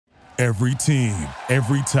Every team,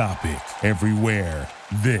 every topic, everywhere.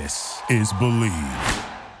 This is Believe.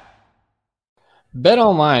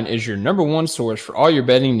 BetOnline is your number one source for all your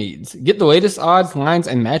betting needs. Get the latest odds, lines,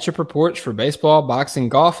 and matchup reports for baseball, boxing,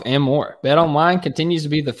 golf, and more. BetOnline continues to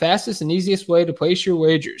be the fastest and easiest way to place your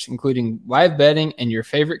wagers, including live betting and your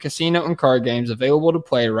favorite casino and card games available to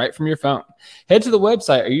play right from your phone. Head to the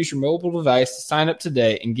website or use your mobile device to sign up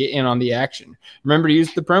today and get in on the action. Remember to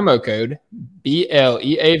use the promo code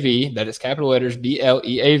BLEAV, that is capital letters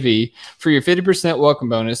BLEAV, for your 50% welcome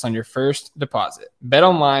bonus on your first deposit.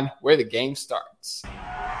 BetOnline, where the game starts. Hands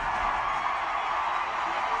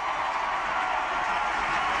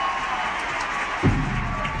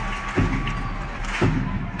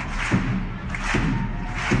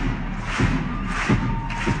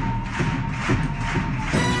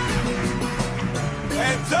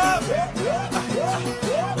up! Hands up!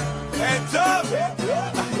 Hands up!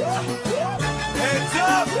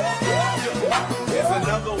 Here's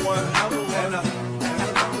another one,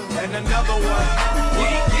 and another one.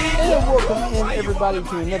 And welcome in, everybody,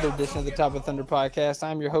 to another edition of the Top of Thunder podcast.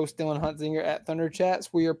 I'm your host, Dylan Huntzinger at Thunder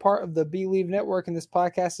Chats. We are part of the Believe Network, and this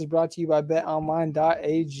podcast is brought to you by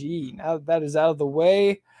BetOnline.ag. Now that that is out of the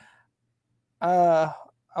way, I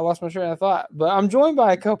lost my train of thought, but I'm joined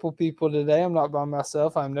by a couple people today. I'm not by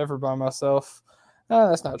myself. I'm never by myself.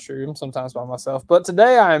 That's not true. I'm sometimes by myself, but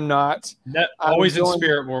today I am not. Always in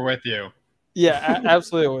spirit, we're with you. Yeah,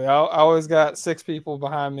 absolutely. I always got six people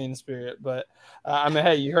behind me in spirit, but I mean,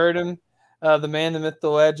 hey, you heard him. The man, the myth, the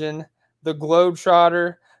legend, the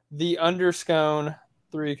globetrotter, the underscone,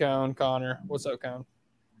 3-cone, Connor. What's up, Cone?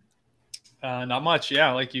 Not much.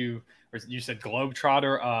 Yeah, like you said,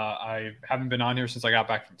 globetrotter. I haven't been on here since I got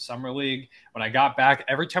back from Summer League. When I got back,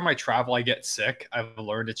 every time I travel, I get sick. I've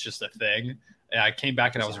learned it's just a thing. And I came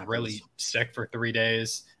back and I was really sick for 3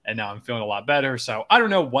 days, and now I'm feeling a lot better. So I don't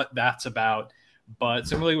know what that's about, but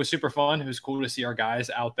Summer League was super fun. It was cool to see our guys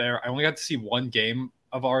out there. I only got to see one game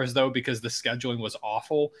of ours, though, because the scheduling was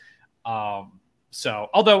awful. So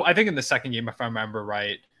although I think in the second game, if I remember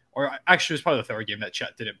right, or actually it was probably the third game that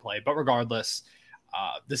Chet didn't play, but regardless,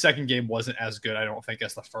 the second game wasn't as good, I don't think,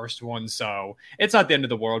 as the first one. So it's not the end of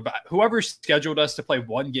the world. But whoever scheduled us to play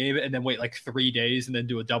one game and then wait like 3 days and then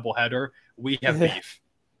do a doubleheader, we have beef.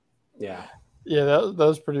 Yeah, that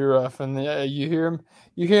was pretty rough. And you hear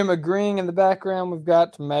him agreeing in the background. We've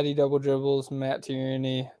got Matty DoubleDribbles, Matt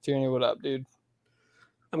Tierney. Tierney, what up, dude?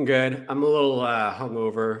 I'm good. I'm a little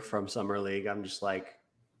hungover from Summer League. I'm just like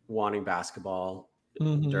wanting basketball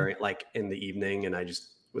during like in the evening, and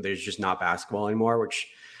there's just not basketball anymore, which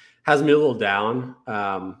has me a little down.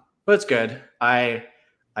 But it's good. I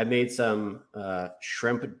made some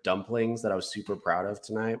shrimp dumplings that I was super proud of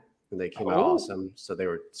tonight, and they came out awesome. So they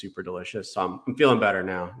were super delicious. So I'm feeling better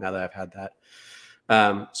now that I've had that.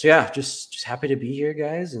 So yeah, just happy to be here,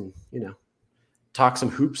 guys, and talk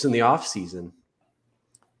some hoops in the off season.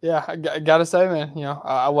 Yeah, I gotta say, man,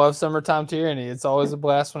 I love summertime tyranny. It's always a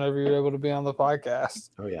blast whenever you're able to be on the podcast.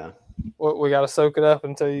 Oh yeah. We got to soak it up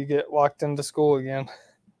until you get locked into school again.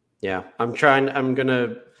 Yeah, I want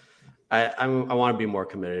to be more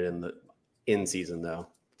committed in season though.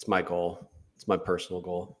 It's my goal. It's my personal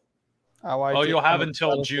goal. You'll have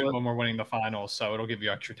until June when we're winning the finals, so it'll give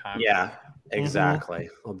you extra time. Yeah, exactly.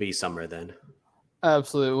 It'll be summer then.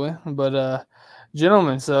 Absolutely. But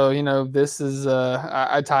gentlemen, so this is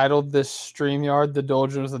I titled this StreamYard the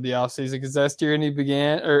doldrums of the offseason, because as Tyranny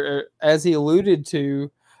began, or as he alluded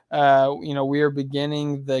to, we are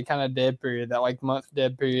beginning the kind of dead period, that like month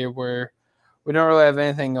dead period where we don't really have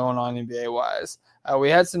anything going on NBA wise.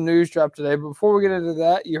 We had some news drop today, but before we get into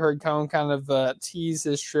that, you heard Cone kind of tease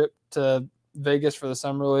his trip to Vegas for the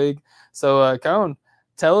Summer League. So Cone,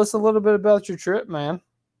 tell us a little bit about your trip, man.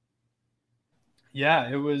 Yeah,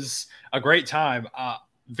 it was a great time.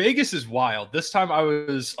 Vegas is wild. This time I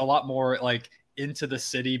was a lot more like into the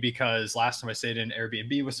city, because last time I stayed in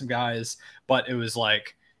Airbnb with some guys, but it was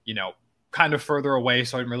like, kind of further away,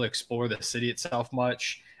 so I didn't really explore the city itself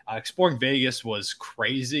much. Exploring Vegas was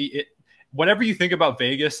crazy. Whenever you think about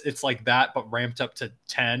Vegas, it's like that, but ramped up to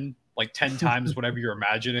 10 times whatever you're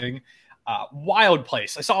imagining. Wild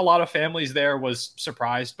place. I saw a lot of families there, was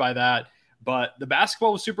surprised by that. But the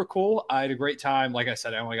basketball was super cool. I had a great time. Like I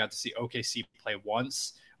said, I only got to see OKC play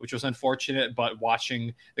once, which was unfortunate. But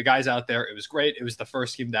watching the guys out there, it was great. It was the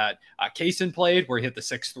first game that Kaysen played, where he hit the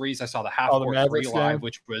 6 threes. I saw the half-court three live,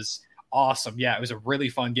 which was awesome. Yeah, it was a really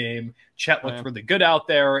fun game. Chet looked really good out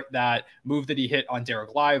there. That move that he hit on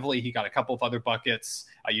Derek Lively, he got a couple of other buckets,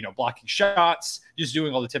 blocking shots, just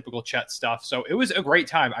doing all the typical Chet stuff. So it was a great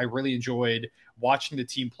time. I really enjoyed watching the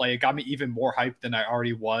team play. It got me even more hyped than I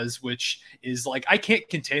already was, which is like, I can't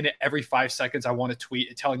contain it. Every 5 seconds, I want to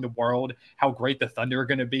tweet telling the world how great the Thunder are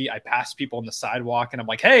going to be. I pass people on the sidewalk and I'm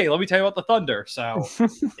like, hey, let me tell you about the Thunder. So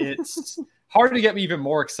it's hard to get me even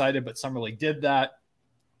more excited, but Summer League did that.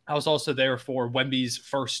 I was also there for Wemby's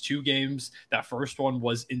first 2 games. That first one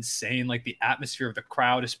was insane, like the atmosphere of the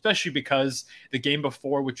crowd, especially because the game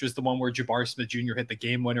before, which was the one where Jabari Smith Jr. hit the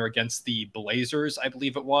game winner against the Blazers, I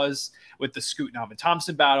believe it was, with the Scoot and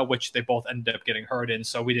Thompson battle, which they both ended up getting hurt in,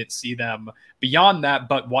 so we didn't see them beyond that,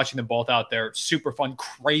 but watching them both out there, super fun,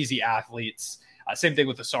 crazy athletes. Same thing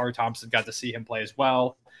with Asari Thompson, got to see him play as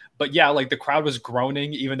well. But yeah, like the crowd was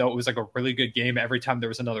groaning, even though it was like a really good game. Every time there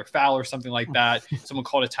was another foul or something like that, someone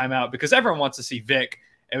called a timeout because everyone wants to see Vic.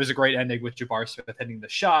 It was a great ending with Jabari Smith hitting the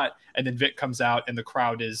shot. And then Vic comes out and the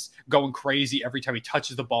crowd is going crazy every time he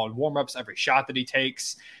touches the ball in warmups, every shot that he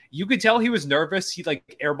takes. You could tell he was nervous. He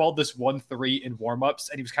like airballed this 1-3 in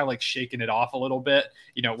warmups and he was kind of like shaking it off a little bit.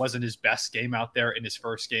 You know, it wasn't his best game out there in his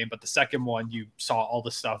first game, but the second one, you saw all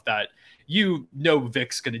the stuff that you know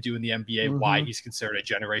Vic's going to do in the NBA, why he's considered a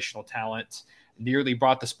generational talent. Nearly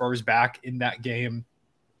brought the Spurs back in that game.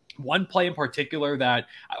 One play in particular that,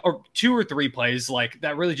 or 2 or 3 plays, like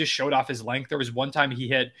that really just showed off his length. There was one time he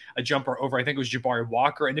hit a jumper over, I think it was Jabari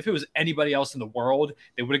Walker. And if it was anybody else in the world,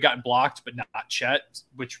 they would have gotten blocked, but not Chet,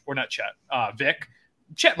 Vic.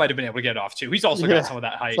 Chet might have been able to get it off too. He's also got some of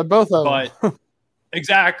that height. So both of them.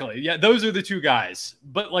 Exactly. Yeah. Those are the 2 guys,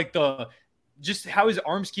 but like just how his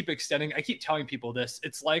arms keep extending. I keep telling people this.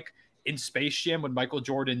 It's like in Space Jam when Michael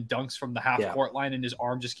Jordan dunks from the half-court line and his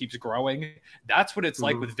arm just keeps growing. That's what it's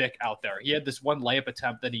like with Vic out there. He had this one layup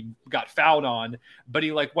attempt that he got fouled on, but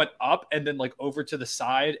he like went up and then like over to the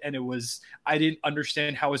side, and I didn't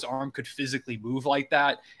understand how his arm could physically move like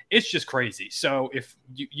that. It's just crazy. So if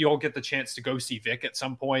you don't get the chance to go see Vic at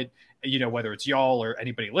some point, you know, whether it's y'all or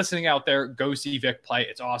anybody listening out there, go see Vic play.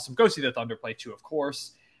 It's awesome. Go see the Thunder play too, of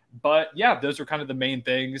course. But yeah, those were kind of the main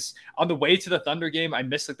things. On the way to the Thunder game, I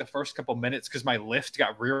missed like the first couple minutes because my lift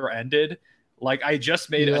got rear-ended. Like I just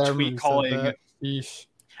made a tweet calling.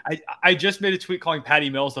 I just made a tweet calling Patty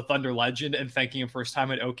Mills the Thunder legend and thanking him for his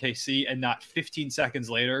time at OKC, and not 15 seconds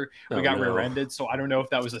later we got rear-ended. So I don't know if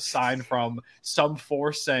that was a sign from some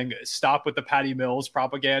force saying stop with the Patty Mills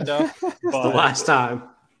propaganda. But the last time.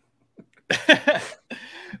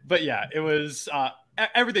 But yeah, it was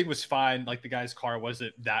everything was fine. Like the guy's car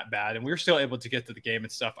wasn't that bad, and we were still able to get to the game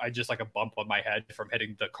and stuff. I just like a bump on my head from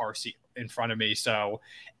hitting the car seat in front of me. So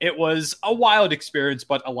it was a wild experience,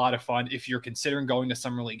 but a lot of fun. If you're considering going to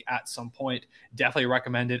Summer League at some point, definitely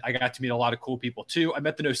recommend it. I got to meet a lot of cool people too. I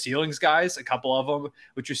met the No Ceilings guys, a couple of them,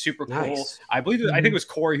 which was super cool. I think it was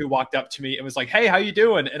Corey who walked up to me and was like, "Hey, how you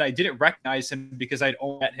doing?" And I didn't recognize him because I'd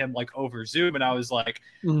only met him like over Zoom, and I was like,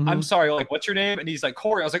 "I'm sorry, like what's your name?" And he's like,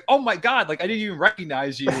 "Corey." I was like, "Oh my god, like I didn't even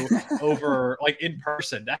recognize you over like in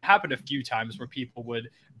person." That happened a few times where people would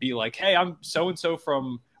be like, "Hey, I'm so and so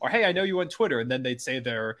from," or "Hey, I know you on Twitter," and then they'd say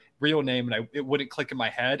their real name and it wouldn't click in my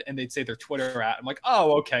head, and they'd say their Twitter at. I'm like,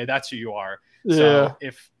 "Oh, okay, that's who you are." Yeah. So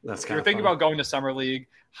if you're thinking about going to Summer League,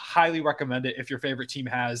 highly recommend it. If your favorite team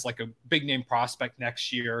has like a big name prospect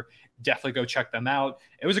next year, definitely go check them out.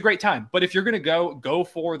 It was a great time. But if you're going to go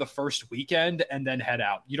for the first weekend and then head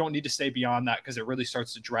out. You don't need to stay beyond that because it really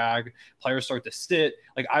starts to drag. Players start to sit.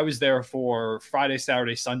 Like I was there for Friday,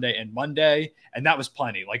 Saturday, Sunday, and Monday, and that was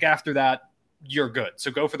plenty. Like after that, you're good.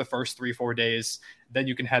 So go for the first 3-4 days. Then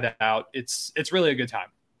you can head out. It's really a good time.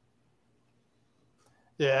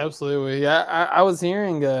 Yeah, absolutely. I was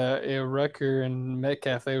hearing Rucker and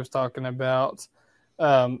Metcalf, they was talking about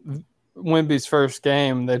Wemby's first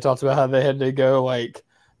game. They talked about how they had to go like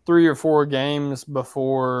 3 or 4 games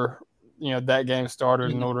before, you know, that game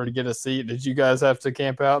started in order to get a seat. Did you guys have to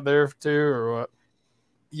camp out there too or what?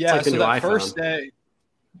 Yeah, like so that first day,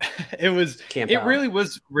 it really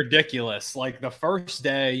was ridiculous. Like the first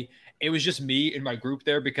day, it was just me and my group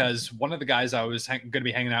there because one of the guys I was going to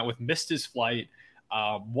be hanging out with missed his flight.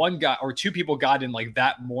 One guy or 2 people got in like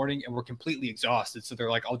that morning and were completely exhausted. So they're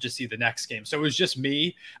like, I'll just see the next game. So it was just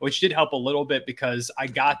me, which did help a little bit because I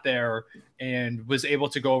got there and was able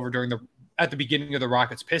to go over at the beginning of the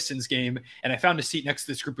Rockets Pistons game. And I found a seat next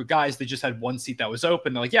to this group of guys. They just had one seat that was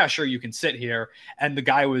open. They're like, yeah, sure. You can sit here. And the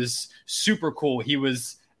guy was super cool. He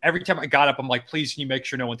was, every time I got up, I'm like, please, can you make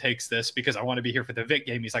sure no one takes this because I want to be here for the Vic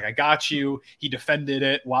game. He's like, I got you. He defended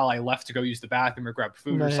it while I left to go use the bathroom or grab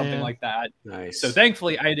food or something like that. Nice. So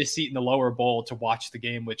thankfully, I had a seat in the lower bowl to watch the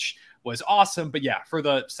game, which was awesome. But yeah, for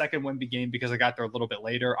the second Wemby game, because I got there a little bit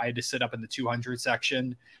later, I had to sit up in the 200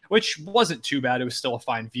 section, which wasn't too bad. It was still a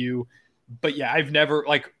fine view. But yeah,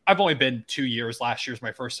 I've only been 2 years. Last year's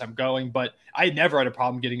my first time going, but I never had a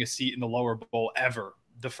problem getting a seat in the lower bowl ever.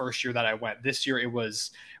 The first year that I went. This year it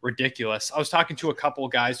was ridiculous. I was talking to a couple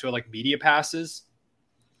of guys who had like media passes,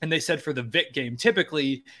 and they said for the Vic game,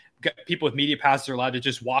 typically people with media passes are allowed to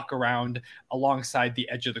just walk around alongside the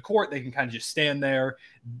edge of the court. They can kind of just stand there.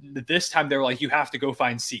 This time they were like, you have to go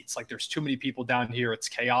find seats. Like there's too many people down here. It's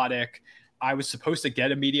chaotic. I was supposed to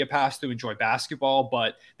get a media pass to enjoy basketball,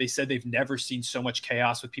 but they said they've never seen so much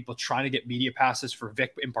chaos with people trying to get media passes for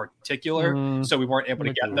Vic in particular. So we weren't able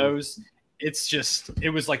to get those.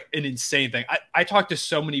 It was like an insane thing. I talked to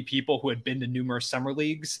so many people who had been to numerous summer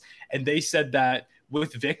leagues, and they said that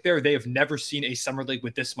with Vic there, they have never seen a summer league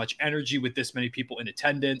with this much energy, with this many people in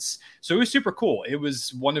attendance. So it was super cool. It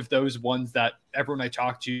was one of those ones that everyone I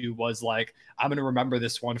talked to was like, I'm going to remember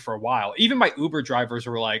this one for a while. Even my Uber drivers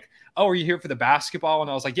were like, oh, are you here for the basketball? And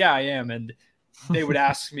I was like, yeah, I am. And they would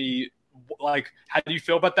ask me, like, how do you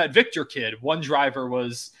feel about that Victor kid? One driver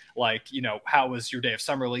was like, how was your day of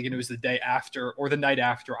summer league? And it was the day after or the night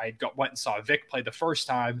after I went and saw Vic play the first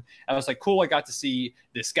time. I was like, cool. I got to see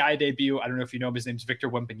this guy debut. I don't know if you know him. His name's Victor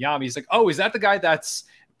Wembanyama. He's like, oh, is that the guy that's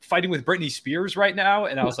fighting with Britney Spears right now?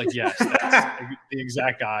 And I was like, yes, that's the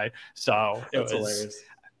exact guy. So that's hilarious.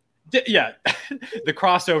 Yeah, the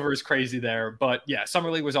crossover is crazy there. But yeah,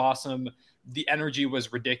 summer league was awesome. The energy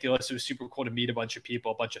was ridiculous. It was super cool to meet a bunch of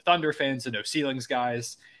people, a bunch of Thunder fans and No Ceilings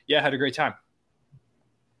guys. Yeah, I had a great time.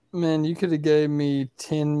 Man, you could have gave me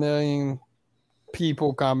 10 million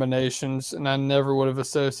people combinations, and I never would have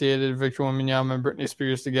associated Victor Wembanyama and Britney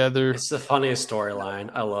Spears together. It's the funniest storyline.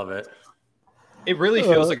 I love it. It really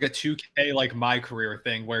feels like a 2K, like my career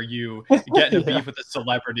thing, where you get in a beef with a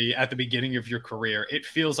celebrity at the beginning of your career. It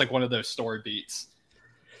feels like one of those story beats.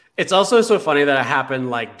 It's also so funny that it happened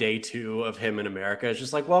like day 2 of him in America. It's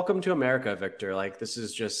just like, welcome to America, Victor. Like this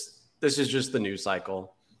is just the news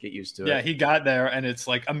cycle. Get used to it. Yeah, he got there, and it's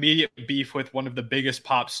like immediate beef with one of the biggest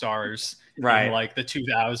pop stars in like the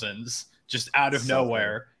 2000s, just out of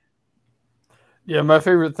nowhere. Yeah, my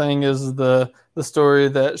favorite thing is the story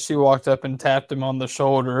that she walked up and tapped him on the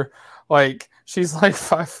shoulder. Like she's like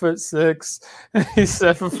 5'6", and he's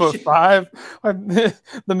 7'5".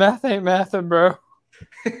 The math ain't mathing, bro.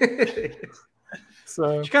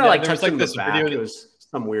 So she kind of like touched him in the back. It was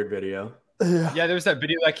some weird video. Yeah, there's that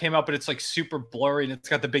video that came out, but it's like super blurry and it's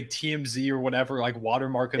got the big TMZ or whatever, like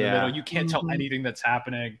watermark in the middle. You can't tell anything that's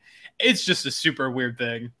happening. It's just a super weird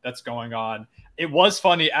thing that's going on. It was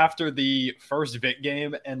funny after the first Vic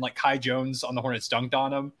game and like Kai Jones on the Hornets dunked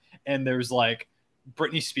on him. And there's like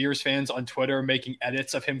Britney Spears fans on Twitter making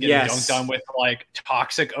edits of him getting dunked on with like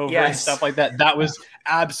toxic over and stuff like that. That was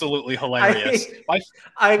absolutely hilarious.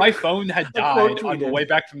 My phone had died on the way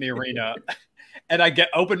back from the arena. And I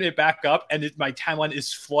open it back up, and my timeline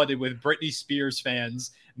is flooded with Britney Spears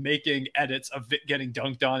fans making edits of Vic getting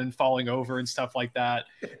dunked on and falling over and stuff like that.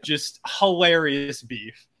 Just hilarious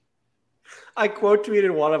beef. I quote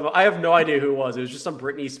tweeted one of them. I have no idea who it was. It was just some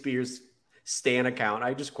Britney Spears Stan account.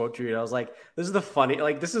 I just quote tweeted. I was like, "This is the funny.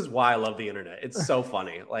 Like, this is why I love the internet. It's so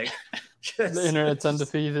funny. Like, the internet's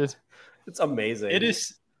undefeated. It's amazing.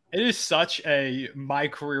 It is such a my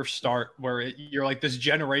career start where you're like this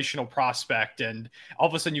generational prospect, and all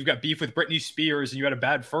of a sudden you've got beef with Britney Spears, and you had a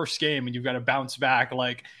bad first game, and you've got to bounce back.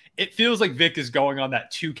 Like it feels like Vic is going on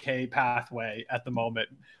that 2K pathway at the moment.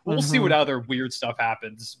 We'll see what other weird stuff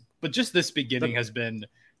happens, but just this beginning has been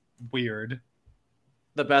weird.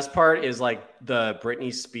 The best part is like the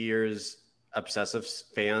Britney Spears obsessive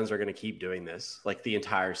fans are going to keep doing this like the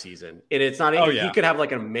entire season. And it's not, he could have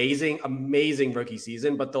like an amazing rookie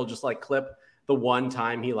season, but they'll just like clip the one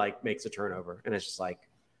time he like makes a turnover. And it's just like,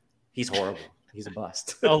 he's horrible. He's a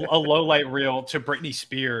bust. a low light reel to Britney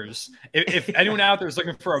Spears. If anyone out there is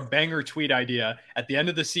looking for a banger tweet idea, at the end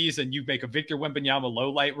of the season, you make a Victor Wembanyama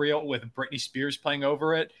low light reel with Britney Spears playing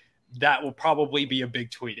over it. That will probably be a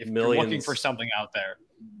big tweet. If you're looking for something out there,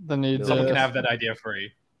 someone can have that idea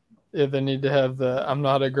free. Yeah, they need to have the "I'm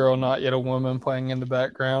not a girl, not yet a woman" playing in the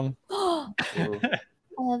background. I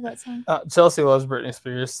love that song. Chelsea loves Britney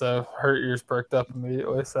Spears, so her ears perked up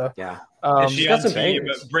immediately. So yeah, is she on team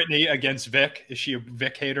Britney against Vic? Is she a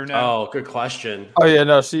Vic hater now? Oh, good question. Oh yeah,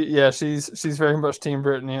 no, she's very much team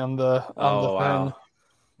Britney on the wow.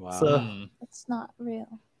 Wow. So, it's not real.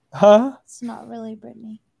 Huh? It's not really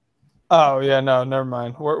Britney. Oh yeah, no, never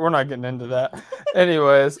mind. We're not getting into that.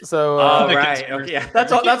 Anyways, so right, okay, yeah,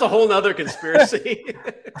 that's a whole nother conspiracy.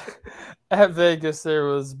 At Vegas, there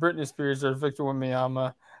was Britney Spears or Victor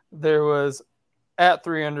Wembanyama. There was at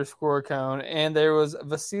 3_cone, and there was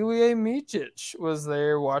Vasilije Micic was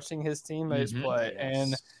there watching his teammates play.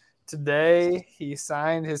 And today he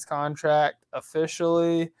signed his contract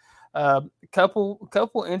officially.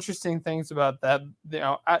 Couple interesting things about that.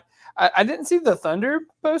 I didn't see the Thunder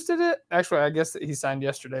posted it. Actually, I guess he signed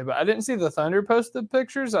yesterday, but I didn't see the Thunder post the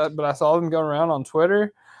pictures. But I saw them going around on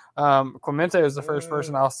Twitter. Clemente was the first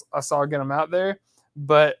person I saw get him out there.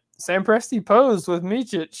 But Sam Presti posed with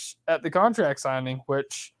Micic at the contract signing,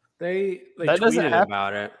 which they that doesn't tweeted happen.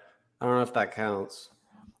 about it. I don't know if that counts.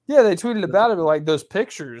 Yeah, they tweeted about it, but like those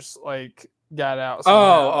pictures got out.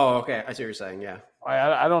 Oh, okay. I see what you're saying. Yeah.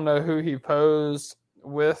 I don't know who he posed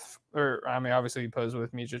with, or I mean, obviously he posed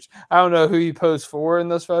with Micic. I don't know who he posed for in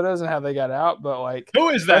those photos and how they got out, but who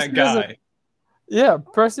is that guy? Yeah,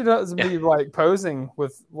 Presti doesn't be posing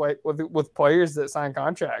with players that sign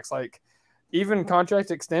contracts, even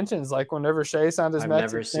contract extensions. Like whenever Shea signed his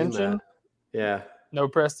max extension, yeah, no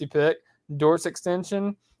Presti pick. Dort's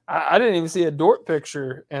extension, I didn't even see a Dort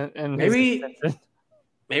picture. And maybe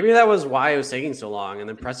that was why it was taking so long. And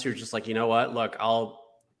then Presti was just like, you know what? Look, I'll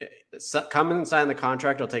come in and sign the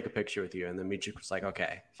contract. I'll take a picture with you. And then Micic was like,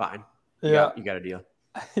 okay, fine. You got a deal.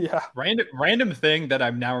 Yeah. Random thing that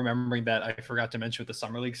I'm now remembering that I forgot to mention with the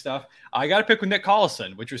Summer League stuff. I got a pick with Nick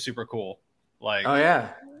Collison, which was super cool. Oh yeah.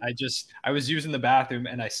 I was using the bathroom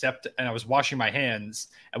and I stepped and I was washing my hands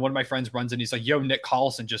and one of my friends runs in. He's like, yo, Nick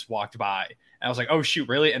Collison just walked by. And I was like, oh shoot,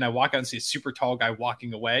 really? And I walk out and see a super tall guy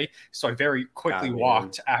walking away. So I very quickly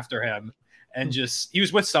walked after him and he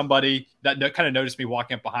was with somebody that kind of noticed me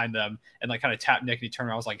walking up behind them and kind of tapped Nick and he turned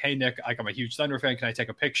around. I was like, hey Nick, I'm a huge Thunder fan. Can I take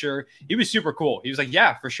a picture? He was super cool. He was like,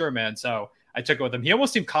 yeah, for sure, man. So I took it with him. He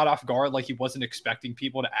almost seemed caught off guard. Like he wasn't expecting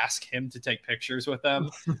people to ask him to take pictures with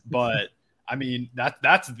them, but I mean,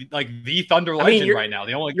 that's like the Thunder legend right now.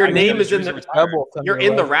 The only your name is in the double. You're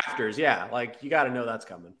in the rafters, yeah. Like you got to know that's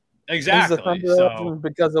coming. Exactly. He's the Thunder legend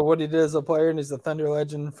because of what he did as a player, and he's the Thunder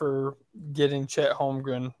legend for getting Chet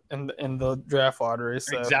Holmgren in the draft lottery.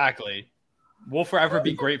 So. Exactly. We'll forever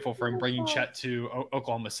be grateful for him bringing Chet to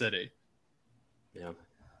Oklahoma City. Yeah.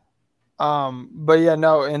 But yeah,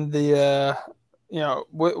 no. In the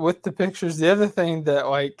with the pictures, the other thing that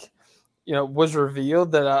was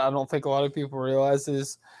revealed that I don't think a lot of people realize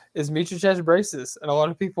is Micic has braces, and a lot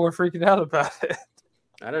of people are freaking out about it.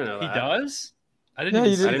 I don't know that. He does? I didn't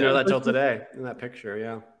know that till today in that picture,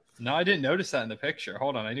 yeah. No, I didn't notice that in the picture.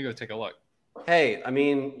 Hold on, I need to go take a look. Hey, I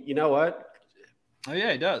mean, you know what? Oh,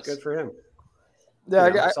 yeah, he does. Good for him. Yeah,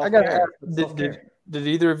 I got to ask, did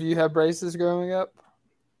either of you have braces growing up?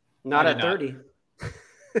 Not at 30.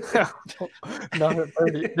 Not at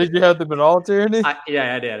 30. Did you have them at all, Tierney?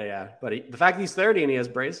 Yeah, I did. Yeah, but the fact he's 30 and he has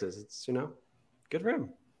braces, it's good for him.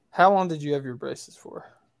 How long did you have your braces for?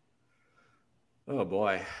 Oh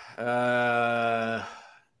boy,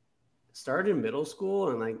 started in middle school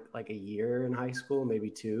and like a year in high school, maybe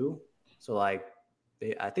 2. So I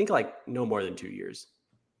think no more than 2 years.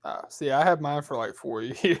 See, I had mine for 4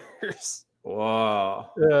 years. Whoa.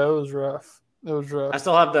 Yeah, it was rough. I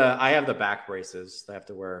still have the back braces. I have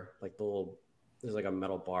to wear there's a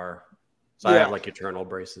metal bar. So I have eternal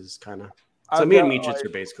braces kind of. So me and Micic are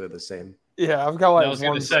basically the same. Yeah, I've got I was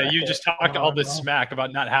going to say, you just talked all this smack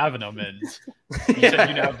about not having them, and you said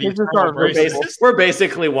you have these braces. We're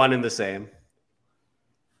basically one and the same.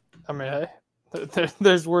 I mean, hey,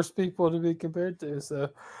 there's worse people to be compared to. So,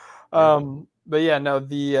 but yeah, no,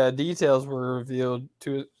 the details were revealed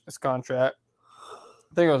to his contract.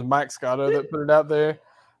 I think it was Mike Scotto that put it out there.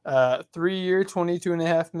 3-year,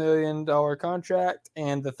 $22.5 million contract,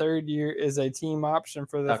 and the third year is a team option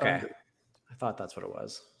for the Thunder. I thought that's what it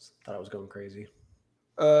was. Thought I was going crazy.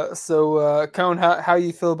 So Cone, how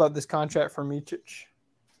you feel about this contract for Micic?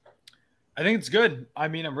 I think it's good. I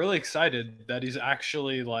mean, I'm really excited that he's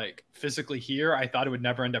actually physically here. I thought it would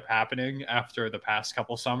never end up happening after the past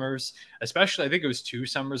couple summers, especially I think it was 2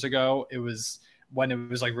 summers ago. It was when it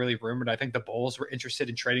was really rumored. I think the Bulls were interested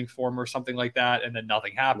in trading for him or something like that, and then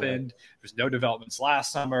nothing happened. Right. There was no developments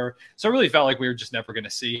last summer. So I really felt like we were just never going to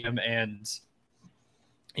see him. And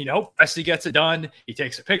Presti gets it done. He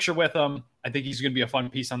takes a picture with him. I think he's going to be a fun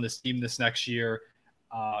piece on this team this next year.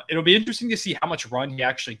 It'll be interesting to see how much run he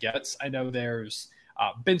actually gets. I know there's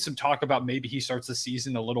been some talk about maybe he starts the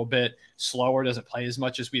season a little bit slower, doesn't play as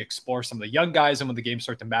much as we explore some of the young guys. And when the games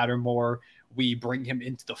start to matter more, we bring him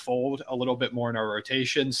into the fold a little bit more in our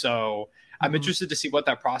rotation. So I'm interested to see what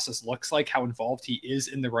that process looks like, how involved he is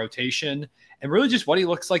in the rotation, and really just what he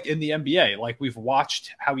looks like in the NBA. Like, we've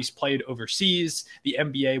watched how he's played overseas. The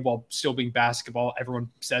NBA, while still being basketball, everyone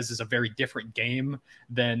says is a very different game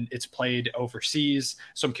than it's played overseas.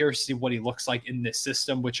 So I'm curious to see what he looks like in this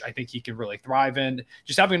system, which I think he can really thrive in.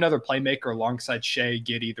 Just having another playmaker alongside Shea,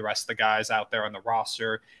 Giddey, the rest of the guys out there on the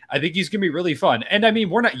roster, I think he's going to be really fun. And I mean,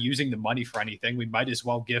 we're not using the money for anything. We might as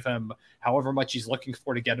well give him however much he's looking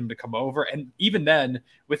for to get him to come over. And even then,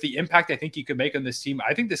 with the impact I think he could make on this team,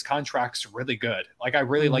 I think this contract's really good. Like, I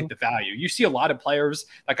really like the value. You see a lot of players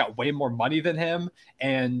that got way more money than him,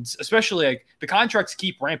 and especially like the contracts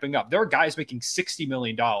keep ramping up. There are guys making $60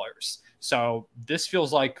 million. So this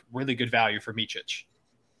feels like really good value for Micic.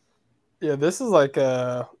 Yeah, this is like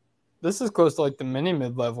this is close to like the mini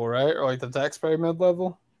mid-level, right? Or like the taxpayer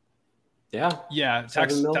mid-level. Yeah.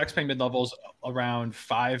 Taxpaying mid-levels around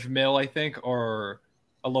 5 mil, I think, or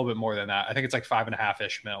a little bit more than that. I think it's like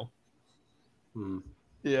 5.5-ish mil.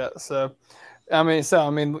 Yeah. So, I mean,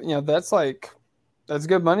 that's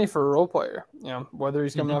good money for a role player. Whether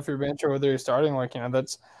he's coming off your bench or whether he's starting,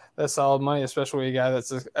 that's solid money, especially a guy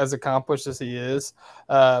that's as accomplished as he is,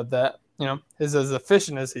 that is as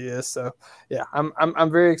efficient as he is. So yeah, I'm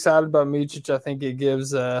very excited about Micic. I think it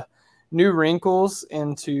gives new wrinkles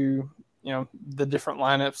into the different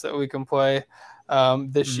lineups that we can play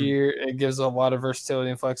this year. It gives a lot of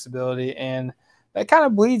versatility and flexibility, and that kind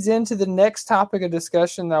of bleeds into the next topic of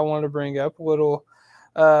discussion that I wanted to bring up a little.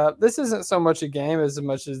 This isn't so much a game as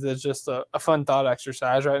much as it's just a fun thought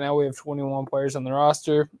exercise. Right now we have 21 players on the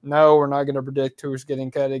roster. No, we're not going to predict who's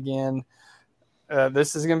getting cut again.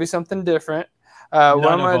 This is going to be something different. What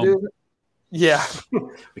I'm going to do? Yeah.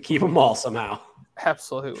 We keep them all somehow.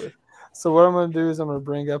 Absolutely. So what I'm going to do is I'm going to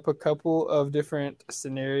bring up a couple of different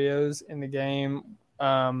scenarios in the game.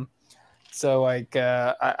 So I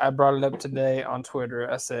brought it up today on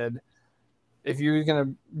Twitter. I said, if you were going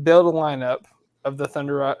to build a lineup of the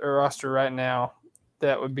Thunder roster right now,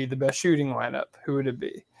 that would be the best shooting lineup, who would it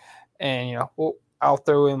be? And, I'll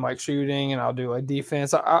throw in like shooting and I'll do like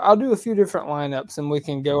defense. I'll do a few different lineups and we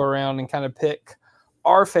can go around and kind of pick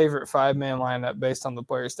our favorite 5-man lineup based on the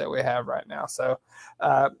players that we have right now. So,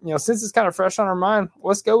 since it's kind of fresh on our mind,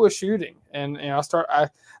 let's go with shooting. And, I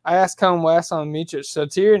asked Cone West on Micic. So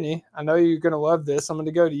Tierney, I know you're going to love this. I'm going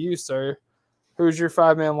to go to you, sir. Who's your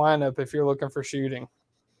 5-man lineup if you're looking for shooting?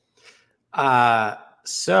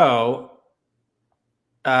 First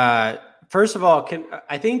of all,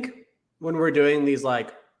 I think when we're doing these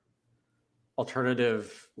like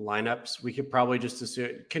alternative lineups, we could probably just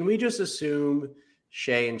assume. Can we just assume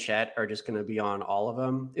Shea and Chet are just going to be on all of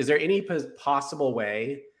them? Is there any possible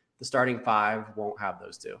way the starting 5 won't have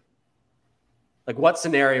those two? Like, what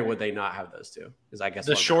scenario would they not have those two? Is I guess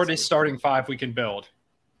the shortest starting 5 we can build.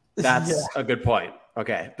 That's a good point.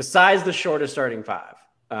 Okay, besides the shortest starting 5,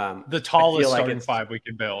 the tallest starting 5 we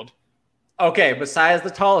can build. Okay, besides the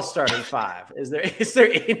tallest starting 5, is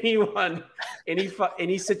there anyone,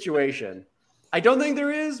 any situation? I don't think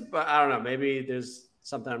there is, but I don't know. Maybe there's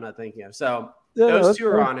something I'm not thinking of. So those two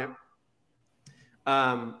are on it.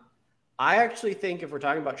 I actually think if we're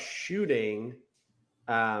talking about shooting,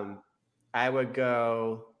 I would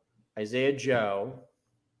go Isaiah Joe.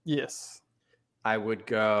 Yes. I'd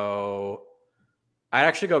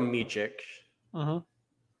actually go Micic. And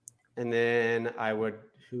then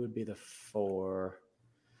who would be the 4?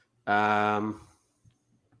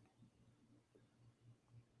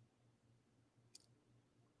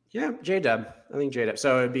 Yeah, J-Dub. I think J-Dub.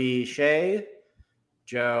 So it'd be Shea,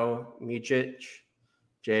 Joe, Micic,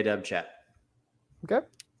 J-Dub, Chet. Okay.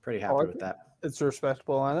 Pretty happy with that. It's a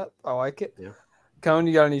respectable lineup. I like it. Yeah. Cone,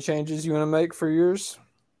 you got any changes you want to make for yours?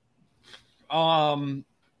 Mine's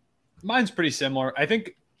pretty similar. I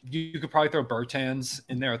think you could probably throw Bertans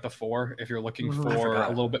in there at the 4 if you're looking for a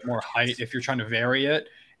little bit more height. If you're trying to vary it,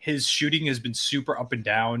 his shooting has been super up and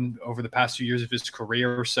down over the past few years of his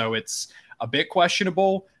career, so it's a bit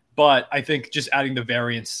questionable. But I think just adding the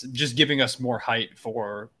variance, just giving us more height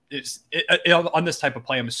for on this type of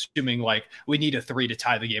play. I'm assuming like we need a 3 to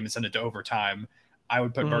tie the game and send it to overtime. I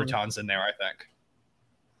would put Bertans in there, I think.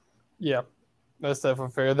 Yeah, that's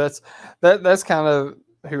definitely fair. That's kind of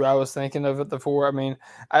who I was thinking of at the 4. I mean,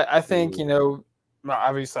 I think,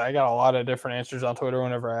 obviously I got a lot of different answers on Twitter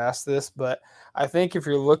whenever I asked this, but I think if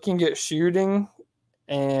you're looking at shooting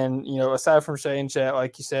and, aside from Shea and Chet,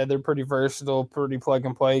 like you said, they're pretty versatile, pretty plug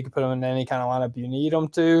and play. You can put them in any kind of lineup you need them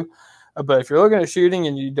to. But if you're looking at shooting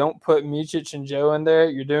and you don't put Micic and Joe in there,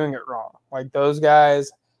 you're doing it wrong. Like, those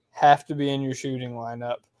guys have to be in your shooting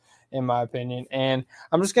lineup, in my opinion. And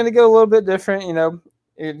I'm just going to go a little bit different.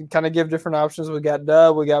 kind of give different options. We got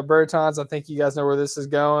Dub, we got Bertans. I think you guys know where this is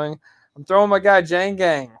going. I'm throwing my guy Jane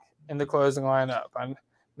Gang in the closing lineup.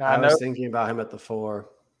 I was thinking about him at the 4.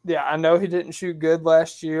 Yeah, I know he didn't shoot good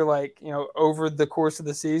last year, over the course of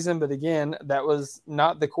the season. But again, that was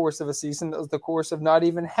not the course of a season. That was the course of not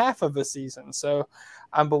even half of a season. So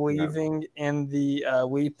I'm believing in the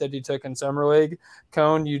leap that he took in Summer League.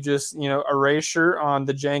 Cone, you just, erasure on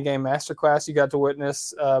the Jane Game Masterclass you got to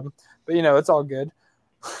witness. But, it's all good.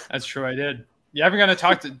 That's true. I did. You haven't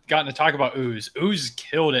gotten to talk about Ooze. Ooze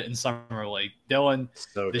killed it in Summer League. Dylan,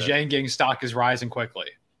 the Jane Gang stock is rising quickly.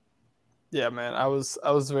 Yeah, man, I was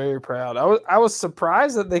very proud. I was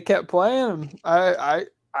surprised that they kept playing him. I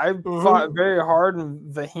fought very hard and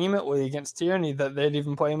vehemently against Tierney that they'd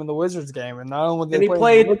even play him in the Wizards game, and not only did he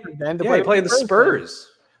played, he played the Spurs.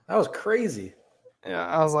 That was crazy. Yeah,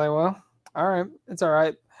 I was like, well, all right, it's all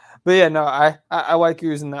right. But yeah, no, I like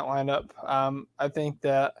using that lineup. I think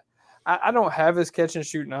that I don't have his catch and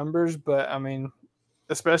shoot numbers, but I mean,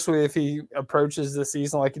 especially if he approaches the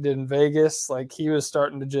season like he did in Vegas, like he was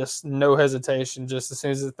starting to just no hesitation. Just as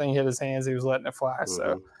soon as the thing hit his hands, he was letting it fly. Mm-hmm.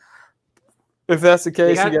 So if that's the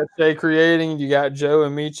case, you got Shea creating, you got Joe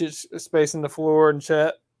and Micic spacing the floor, and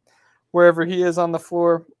Chet wherever he is on the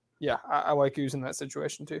floor. Yeah, I like using that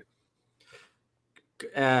situation too.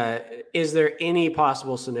 Is there any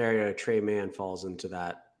possible scenario Trey Mann falls into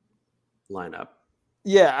that lineup?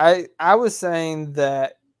 Yeah, I was saying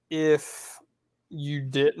that if you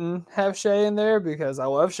didn't have Shea in there, because I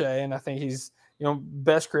love Shea and I think he's,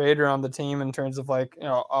 best creator on the team in terms of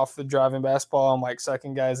off the driving basketball and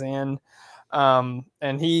sucking guys in.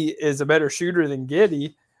 And he is a better shooter than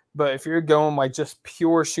Giddey. But if you're going just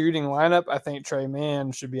pure shooting lineup, I think Trey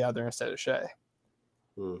Mann should be out there instead of Shea.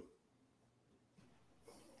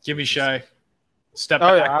 Give me Shea. Step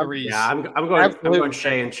back threes. Yeah, I'm going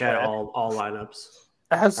Shea and Chet all lineups.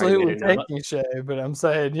 Absolutely taking Shea, but I'm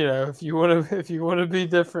saying, if you want to be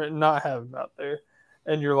different and not have him out there,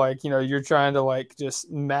 and you're you're trying to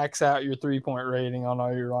just max out your 3-point rating on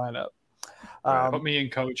all your lineup. Put me in,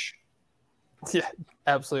 coach. Yeah,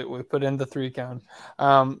 absolutely. Put in the 3 count.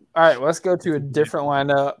 All right, let's go to a different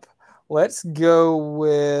lineup. Let's go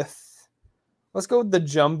with the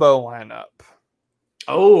jumbo lineup.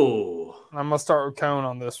 Oh, I'm gonna start with Cone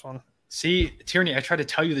on this one. See, Tierney, I tried to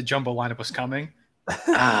tell you the jumbo lineup was coming.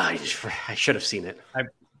 I should have seen it.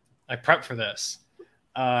 I prepped for this.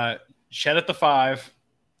 Chet at the 5.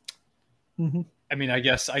 Mm-hmm. I mean, I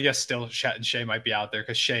guess still Chet and Shea might be out there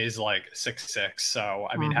because Shea's 6'6". So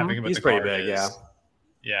I mean, having him at the guard pretty big,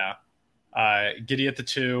 yeah. Giddey at the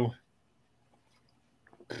 2.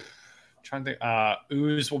 Trying to think.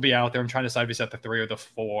 Ooze will be out there. I'm trying to decide if he's at the 3 or the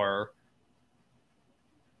 4.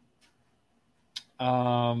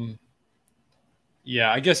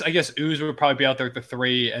 Yeah, I guess Ooze would probably be out there at the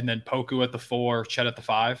 3, and then Poku at the 4, Chet at the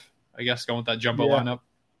 5. I guess going with that jumbo lineup.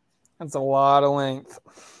 That's a lot of length.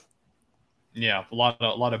 Yeah, a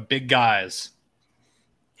lot of big guys.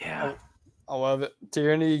 Yeah, I love it.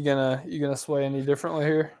 Tierney, you gonna sway any differently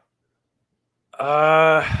here?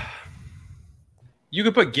 You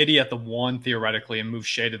could put Giddey at the 1 theoretically and move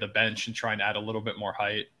Shea to the bench and try and add a little bit more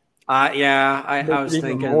height. Yeah, I was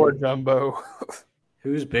thinking more jumbo.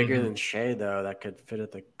 Who's bigger than Shea though? That could fit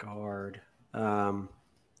at the guard. I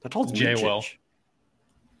told Jay Will.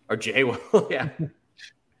 Or Jay Will, yeah.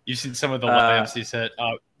 You've seen some of the layups he's hit.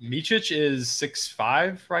 Micic is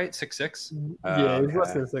 6'5", right? 6'6". Yeah, he's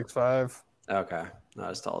less than 6'5". Okay, not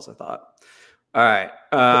as tall as I thought. All right,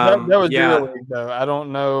 that was EuroLeague though. I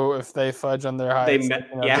don't know if they fudge on their heights.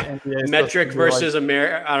 Metric versus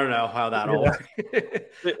America. I don't know how that'll work.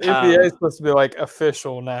 The NBA is supposed to be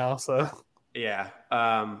official now, so yeah.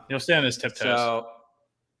 He'll stay on his tiptoes. So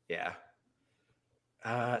yeah.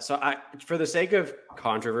 So for the sake of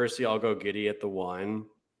controversy, I'll go Giddey at the 1,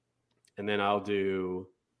 and then I'll do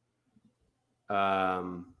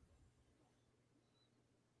I'll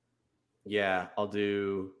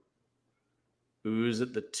do Ooze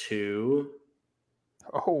at the 2.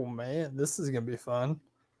 Oh man, this is gonna be fun.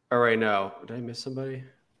 All right, no, did I miss somebody?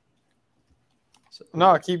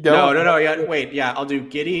 No, keep going. No. Yeah, wait. Yeah, I'll do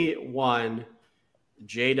Giddey 1,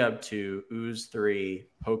 J-Dub 2, Ooze 3,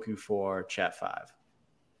 Poku 4, Chet 5.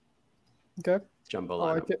 Okay. Jumbo lineup.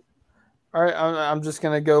 I like it. All right, I'm just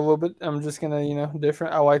gonna go a little bit. I'm just gonna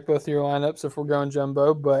different. I like both of your lineups if we're going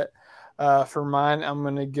jumbo, but for mine, I'm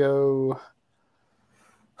gonna go.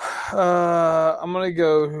 I'm gonna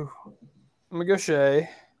go Shea.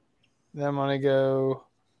 Then I'm gonna go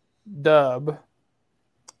Dub,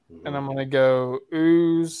 and I'm gonna go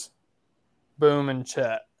Ooze, Boom, and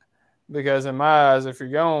Chet. Because in my eyes, if you're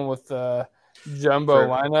going with jumbo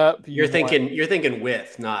lineup. You're thinking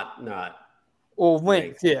width, not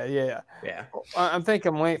length. Yeah. I'm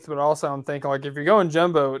thinking length, but also I'm thinking like if you're going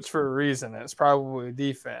jumbo, it's for a reason. It's probably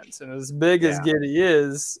defense. And as big as Giddey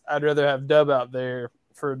is, I'd rather have Dub out there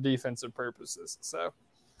for defensive purposes. So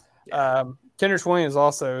Kenrich Williams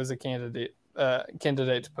also is a candidate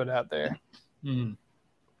to put out there. Mm-hmm.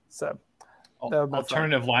 So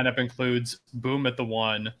alternative lineup includes Boom at the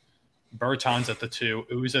 1, Bertans at the 2,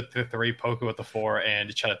 Ooze at the 3, Poku at the 4,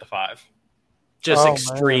 and Chet at the 5. Just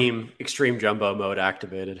extreme jumbo mode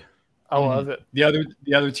activated. I love it. The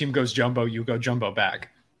other team goes jumbo, you go jumbo back.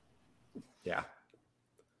 Yeah.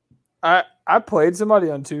 I played somebody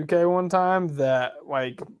on 2K one time that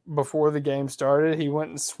like before the game started, he went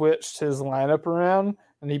and switched his lineup around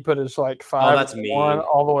and he put his like 5-1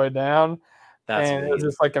 all the way down. It was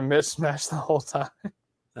just like a mismatch the whole time.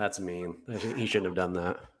 That's mean. He shouldn't have done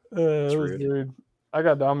that. It was rude. I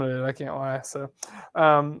got dominated. I can't lie. So,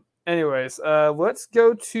 anyways, let's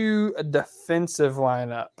go to a defensive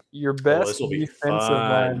lineup. Your best defensive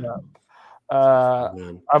lineup.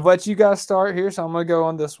 I've let you guys start here, so I'm going to go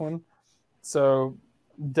on this one. So,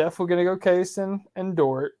 definitely going to go Kaysen and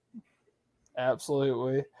Dort.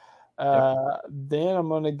 Absolutely. Then I'm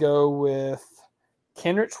going to go with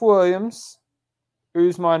Kenrich Williams,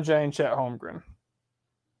 Ousmane Dieng, Chet Holmgren.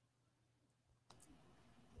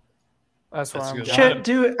 That's what I'm going.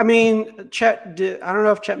 Chet. I don't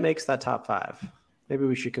know if Chet makes that top 5. Maybe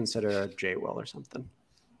we should consider a J Will or something.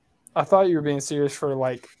 I thought you were being serious for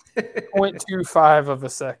like 0.25 of a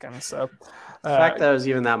second. So the fact that it was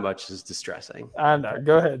even that much is distressing. I know.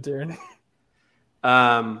 Go ahead, Tierney.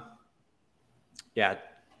 Yeah,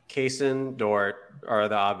 Kaysen, Dort are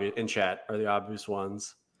the obvious, and Chet are the obvious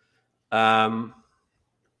ones.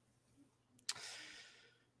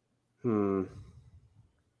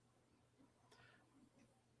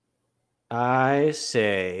 I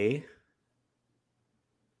say,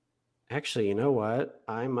 actually, you know what?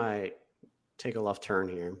 I might take a left turn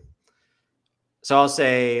here. So I'll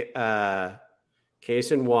say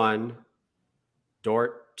Kaysen 1,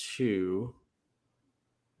 Dort 2,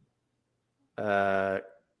 Kenrich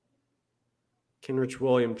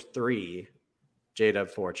Williams 3, J-Dub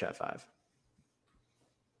 4, Chet 5.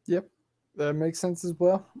 Yep, that makes sense as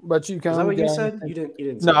well. But you kind of what you said? You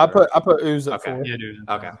didn't. No, I put Ooze at 4. Yeah, dude.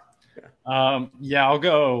 Okay. I'll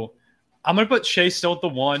go. I'm gonna put Shea still at the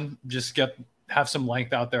 1. Just have some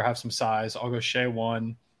length out there, have some size. I'll go Shea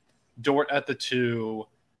 1, Dort at the 2.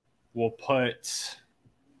 We'll put.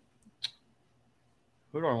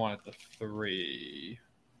 Who do I want at the 3?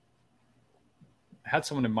 I had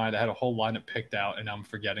someone in mind. I had a whole lineup picked out, and I'm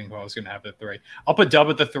forgetting who I was going to have at the 3. I'll put Dub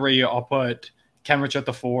at the 3. I'll put Kenrich at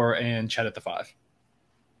the 4 and Chet at the 5.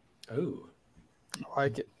 Oh, I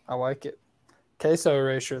like it. Queso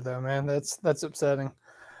erasure though, man. That's upsetting.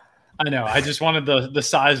 I know. I just wanted the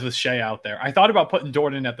size with Shea out there. I thought about putting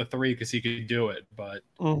Dort in at the 3 because he could do it, but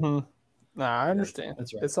Nah, I understand.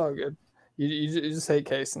 That's right. It's all good. You just hate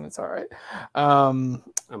Case, and it's all right. I'm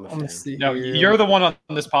a fan. No, you're the one on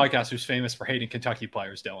this podcast who's famous for hating Kentucky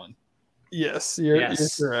players, Dylan. Yes, you're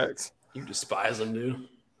correct. You despise them, dude.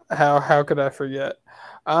 How could I forget?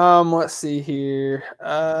 Let's see here.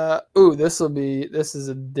 This is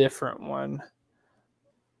a different one.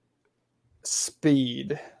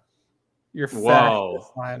 Speed. Your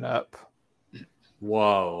fastest lineup.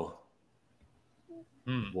 Whoa.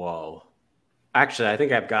 Actually, I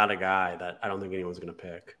think I've got a guy that I don't think anyone's going to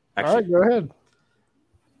pick. Actually, all right, go ahead.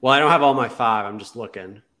 Well, I don't have all my 5. I'm just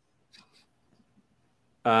looking.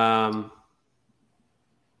 I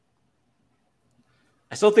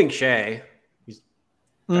still think Shea. He's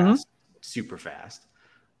fast, super fast.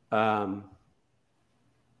 I'm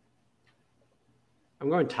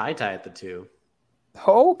going Ty at the 2.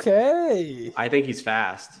 Okay. I think he's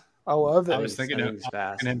fast. I love it. I was thinking he's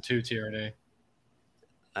fast. Him too, Tierney.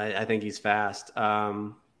 I think he's fast.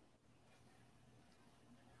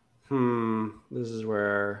 This is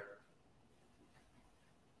where.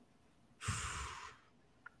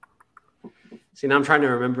 See, now I'm trying to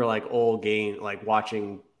remember like old game, like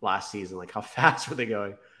watching last season, like how fast were they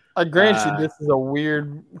going? I grant you this is a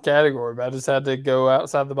weird category, but I just had to go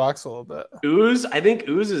outside the box a little bit. Ooze, I think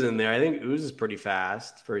Ooze is in there. I think Ooze is pretty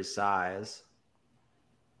fast for his size.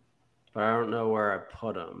 But I don't know where I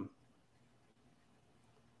put him.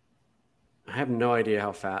 I have no idea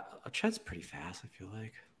how fast. Chet's pretty fast, I feel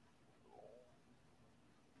like.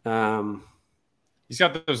 He's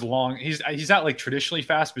got those long. He's not like traditionally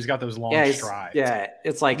fast, but he's got those long strides. Yeah,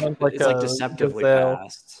 it's like deceptively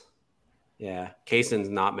fast. Yeah, Kaysen's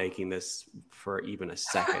not making this for even a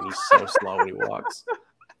second. He's so slow when he walks.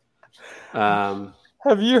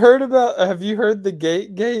 Have you heard the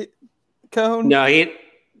gate cone? No,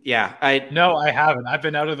 No, I haven't. I've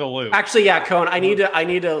been out of the loop. actually, yeah, Cone. I need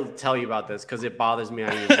to tell you about this because it bothers me. I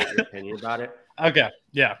need to get your opinion about it. Okay,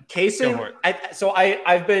 yeah. Kaysen, Go for it.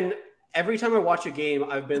 I've been every time I watch a game,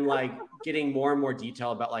 I've been like getting more and more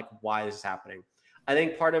detail about like why this is happening. I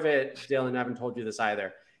think part of it, Dylan, I haven't told you this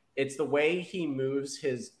either. It's the way he moves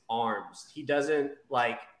his arms. He doesn't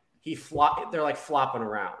like they're like flopping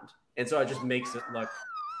around, and so it just makes it look.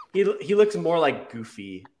 He looks more like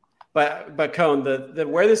goofy. But Cone, the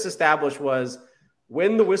where this established was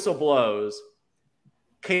when the whistle blows,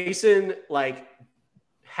 Kaysen like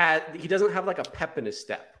he doesn't have like a pep in his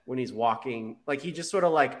step when he's walking. Like he just sort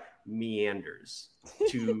of like meanders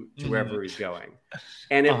to wherever he's going.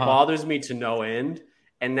 And it bothers me to no end.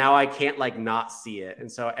 And now I can't like not see it. And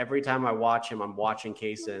so every time I watch him, I'm watching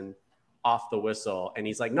Kaysen off the whistle. And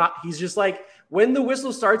he's just like, when the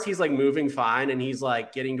whistle starts, he's like moving fine. And he's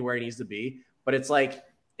like getting to where he needs to be. But it's like,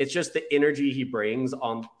 it's just the energy he brings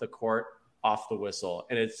on the court off the whistle.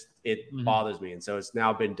 And it bothers me. And so it's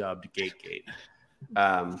now been dubbed Gate.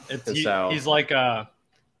 He's like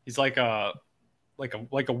a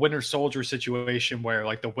winter soldier situation where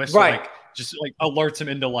like the whistle like just like alerts him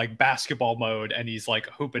into like basketball mode and he's like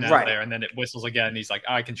hooping out there and then it whistles again and he's like,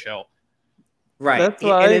 I can chill. Right. That's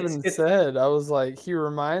what I even said. I was like, he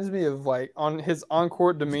reminds me of like on his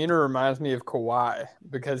on-court demeanor reminds me of Kawhi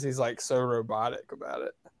because he's like so robotic about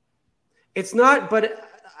it. It's not, but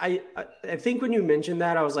I think when you mentioned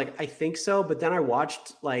that, I was like, I think so. But then I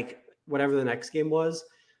watched like whatever the next game was,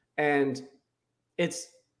 and it's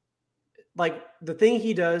like the thing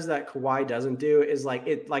he does that Kawhi doesn't do is like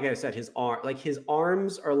it. Like I said, his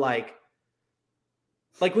arms are like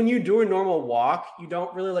when you do a normal walk, you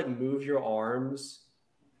don't really like move your arms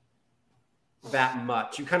that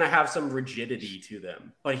much. You kind of have some rigidity to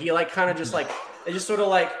them, but he like kind of just like they just sort of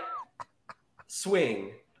like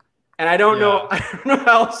swing. And I don't know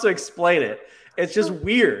how else to explain it. It's just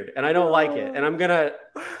weird, and I don't like it. And I'm gonna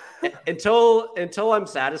until I'm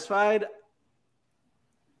satisfied.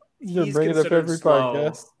 He's bring it up every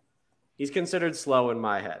podcast. He's considered slow in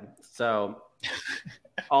my head. So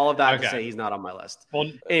all of that to say he's not on my list.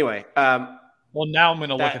 Well, anyway, well now I'm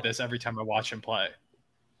gonna look at this every time I watch him play.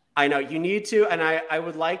 I know you need to, and I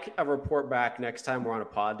would like a report back next time we're on a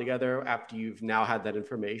pod together after you've now had that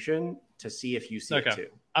information to see if you see it too.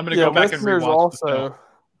 I'm going to go back and rewatch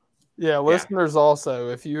listeners also,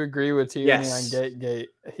 if you agree with Tierney on Gate,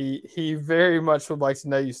 he very much would like to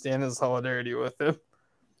know you stand in solidarity with him.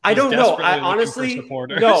 I don't know. I honestly,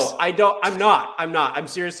 no, I don't. I'm not. I'm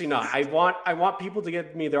seriously not. I want people to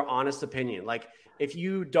give me their honest opinion. Like, if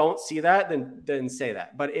you don't see that, then say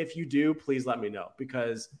that. But if you do, please let me know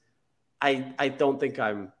because I don't think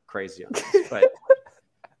I'm crazy on this. But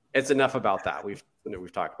it's enough about that. We've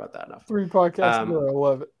talked about that enough. 3 podcasts ago. I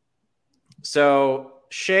love it. So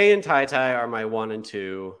Shea and Tai Tai are my 1 and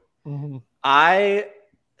 2. Mm-hmm. I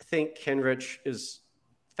think Kenrich is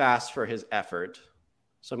fast for his effort.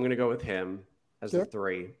 So I'm going to go with him as the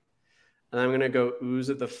 3. And I'm going to go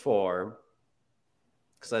Ooze at the 4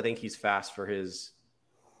 because I think he's fast for his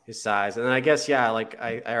size. And then I guess, like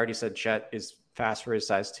I already said, Chet is fast for his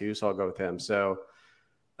size too. So I'll go with him. So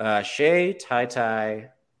Shea, Tai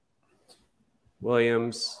Tai,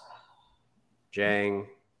 Williams, Jang,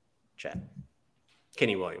 Chet.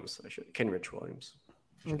 Kenrich Williams.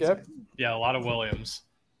 Okay. Yeah, a lot of Williams.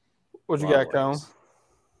 What you got, Cone?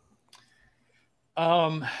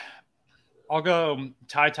 I'll go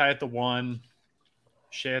Tai Tai at the 1,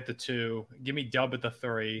 Shea at the 2. Give me Dub at the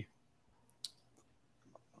 3.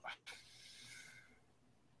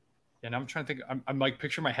 And I'm trying to think. I'm like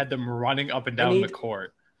picturing my head them running up and down the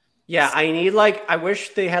court. Yeah, I wish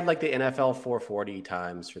they had like the NFL 440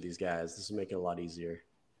 times for these guys. This would make it a lot easier.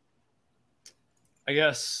 I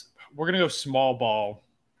guess we're gonna go small ball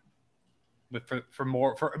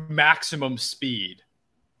for maximum speed.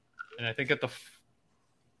 And I think at the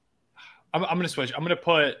I'm gonna switch. I'm gonna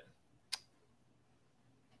put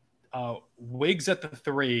Wiggs at the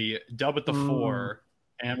 3, Dub at the 4,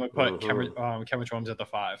 and I'm gonna put Kenrich Williams at the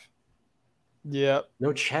 5. Yep.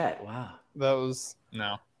 No Chet. Wow. That was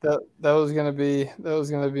no. That was gonna be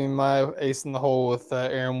my ace in the hole with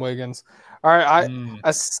Aaron Wiggins. All right,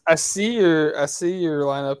 I see your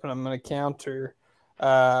lineup, and I'm gonna counter.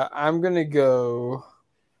 I'm gonna go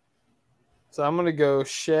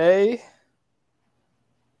Shea,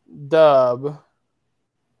 Dub,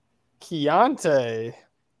 Keontae,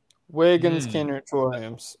 Wiggins, Kenrich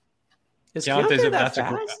Williams. Is Keontae that fast?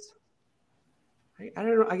 I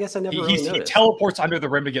don't know. I guess I never really noticed. He teleports under the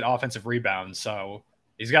rim to get offensive rebounds, so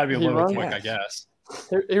he's got to be a little quick, I guess.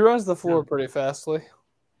 He runs the floor pretty fastly.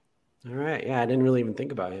 All right. Yeah, I didn't really even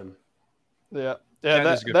think about him. Yeah. That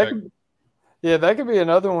is a good pick. That could be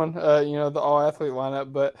another one, the all-athlete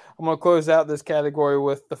lineup. But I'm going to close out this category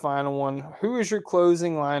with the final one. Who is your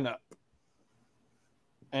closing lineup?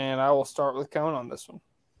 And I will start with Cone on this one.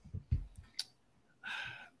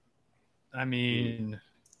 I mean,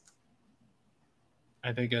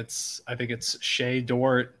 I think it's Shea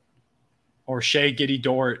Dort or Shea, Giddy,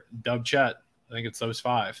 Dort, Dub, Chet. I think it's those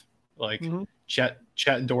five. Like Chet,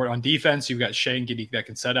 and Dort on defense. You've got Shea and Giddy that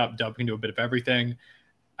can set up. Dub can do a bit of everything.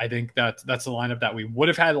 I think that's the lineup that we would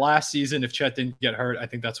have had last season if Chet didn't get hurt. I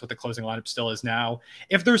think that's what the closing lineup still is now.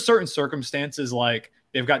 If there's certain circumstances like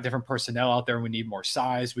they've got different personnel out there and we need more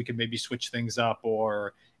size, we could maybe switch things up.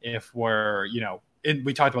 Or if we're,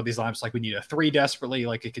 we talked about these lineups like we need a 3 desperately,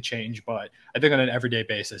 like it could change. But I think on an everyday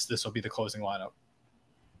basis, this will be the closing lineup.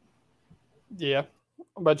 Yeah.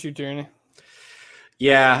 What about you, Tierney?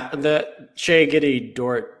 Yeah, the Shea, Giddy,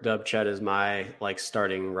 Dort, Dub, Chet is my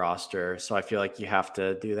starting roster, so I feel like you have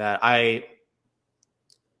to do that. I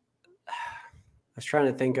was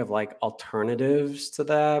trying to think of alternatives to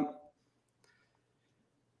that.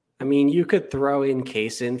 I mean, you could throw in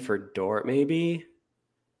Kaysen for Dort maybe,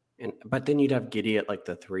 but then you'd have Giddy at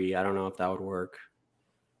the 3. I don't know if that would work.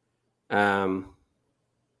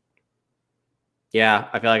 Yeah,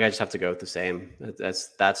 I feel like I just have to go with the same. That's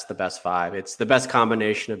the best 5. It's the best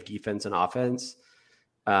combination of defense and offense.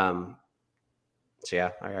 So yeah,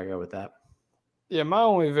 I gotta go with that. Yeah, my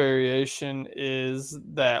only variation is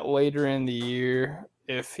that later in the year,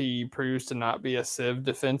 if he proves to not be a sieve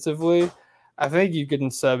defensively, I think you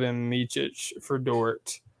can sub in Micic for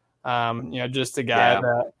Dort. Just a guy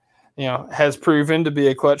that has proven to be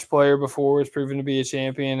a clutch player before, has proven to be a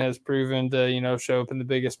champion, has proven to, show up in the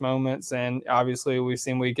biggest moments. And obviously we've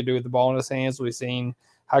seen what he could do with the ball in his hands. We've seen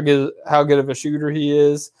how good of a shooter he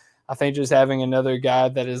is. I think just having another guy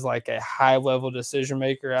that is like a high level decision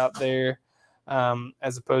maker out there,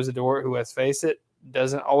 as opposed to Dort, who, let's face it,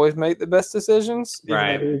 doesn't always make the best decisions.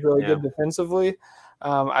 Right. Even though he's really good defensively.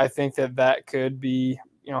 I think that could be,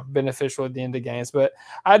 beneficial at the end of games. But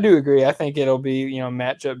I do agree. I think it'll be,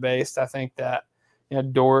 matchup based. I think that,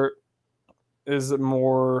 Dort is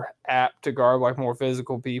more apt to guard more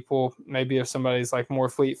physical people. Maybe if somebody's more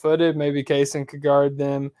fleet footed, maybe Kaysen could guard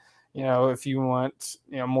them. If you want,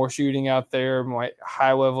 more shooting out there,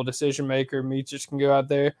 high level decision maker, Micic can go out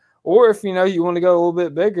there. Or if, you want to go a little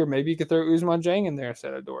bit bigger, maybe you could throw Usman Jang in there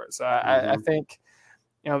instead of Dort. So I think,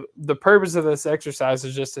 the purpose of this exercise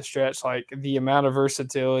is just to stretch the amount of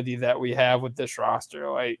versatility that we have with this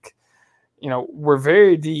roster. We're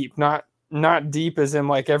very deep, not deep as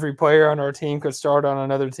in every player on our team could start on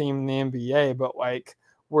another team in the NBA, but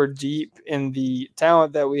we're deep in the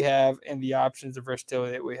talent that we have and the options of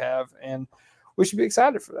versatility that we have, and we should be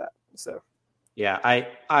excited for that. So, yeah,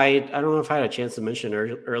 I don't know if I had a chance to mention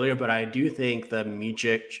earlier, but I do think the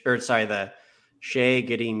Shea,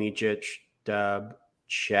 Giddy, Micic, Dub,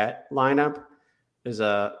 Chet lineup is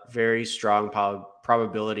a very strong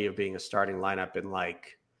probability of being a starting lineup in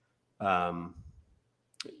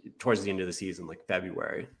towards the end of the season,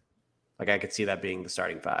 February. I could see that being the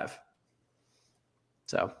starting 5.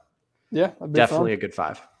 So yeah, definitely a good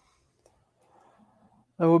 5.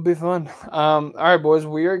 That would be fun. All right, boys,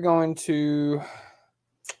 we are going to,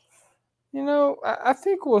 I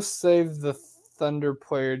think we'll save the Thunder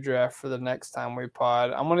player draft for the next time we pod.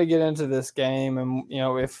 I'm going to get into this game, and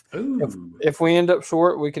if we end up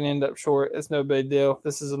short, we can end up short. It's no big deal.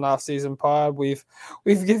 This is an off-season pod. We've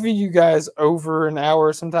given you guys over an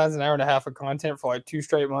hour, sometimes an hour and a half of content for 2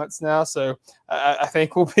 straight months now, so I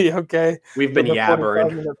think we'll be okay. We've been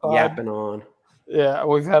yapping on. Yeah,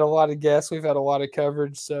 we've had a lot of guests. We've had a lot of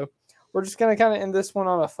coverage, so we're just going to kind of end this one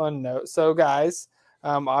on a fun note. So, guys,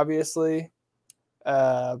 obviously,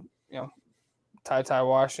 Ty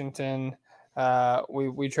Washington,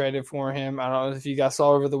 we traded for him. I don't know if you guys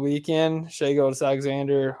saw over the weekend, Shai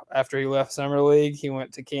Gilgeous-Alexander, after he left Summer League, he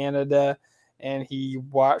went to Canada and he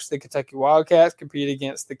watched the Kentucky Wildcats compete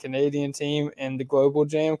against the Canadian team in the Global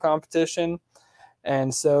Jam competition.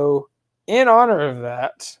 And so in honor of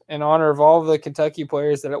that, in honor of all of the Kentucky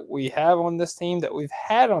players that we have on this team, that we've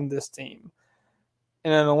had on this team,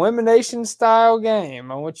 in an elimination style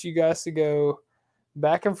game, I want you guys to go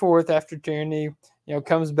back and forth after Tierney,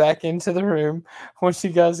 comes back into the room. I want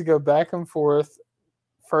you guys to go back and forth.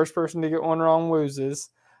 First person to get one wrong loses.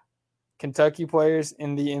 Kentucky players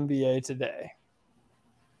in the NBA today.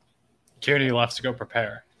 Tierney left to go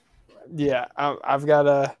prepare. Yeah, I've got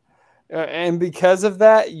a and because of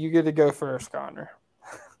that, you get to go first, Connor.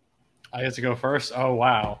 I get to go first? Oh,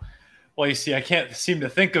 wow. Well, you see, I can't seem to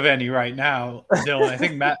think of any right now,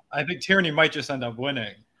 Dylan. I think Tierney might just end up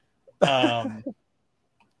winning. I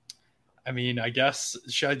mean, I guess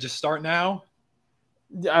should I just start now?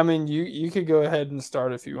 I mean, you could go ahead and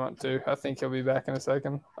start if you want to. I think he'll be back in a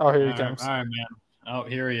second. Oh, here he comes. All right, man. Oh,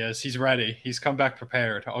 here he is. He's ready. He's come back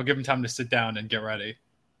prepared. I'll give him time to sit down and get ready.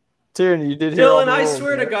 Tierney, you did hear all Dylan, the I rules,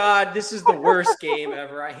 swear to right? God, this is the worst game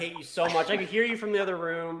ever. I hate you so much. I can hear you from the other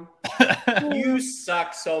room. You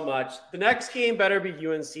suck so much. The next game better be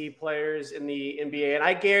UNC players in the NBA, and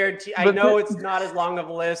I guarantee. I know it's not as long of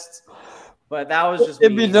a list, but that was just.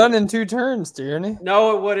 It'd be done in 2 turns, Tierney.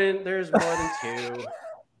 No, it wouldn't. There's more than 2.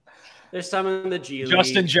 There's some in the G League.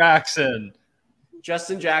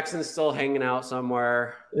 Justin Jackson's still hanging out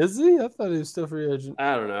somewhere. Is he? I thought he was still free agent.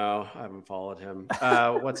 I don't know. I haven't followed him.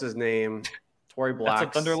 What's his name? Tory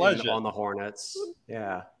Black's Thunder legend on the Hornets.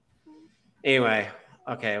 Yeah. Anyway,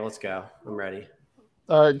 okay, let's go. I'm ready.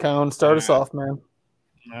 All right, Cone, start us off, man.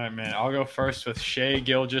 All right, man. I'll go first with Shea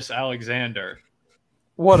Gilgeous-Alexander.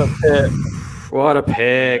 What a pick. What a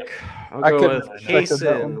pick. I'll go with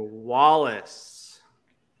Kaysen Wallace.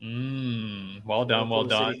 Well done, well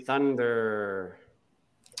done. City Thunder.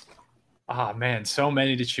 Ah, man, so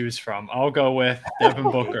many to choose from. I'll go with Devin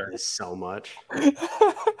Booker. This so much.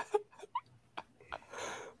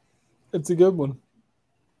 It's a good one.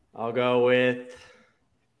 I'll go with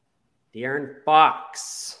De'Aaron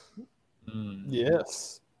Fox.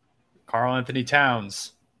 Yes. Karl Anthony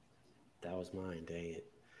Towns. That was mine, dang it.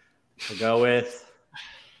 I'll go with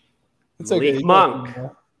It's Malik okay. Monk.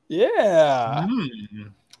 Yeah.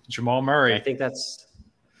 Jamal Murray. I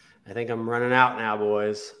think I'm running out now,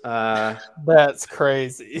 boys. That's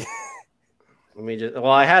crazy. Let me just.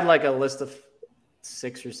 Well, I had like a list of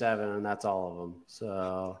 6 or 7, and that's all of them.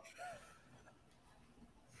 So.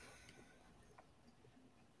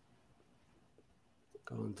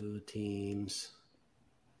 Going through the teams.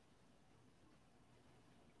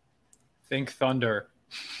 Think Thunder.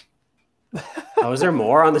 Oh, is there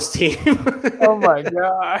more on this team? Oh my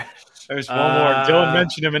gosh. There's one more. Dylan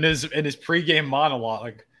mentioned him in his pregame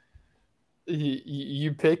monologue.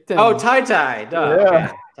 You picked him. Oh, Ty. Duh.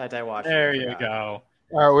 Yeah. Okay. Ty Washington. There you go.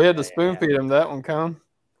 All right, we had to spoon feed him that one, Cone.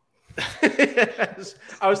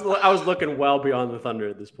 I was looking well beyond the Thunder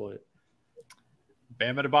at this point.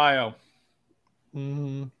 Bam Adebayo.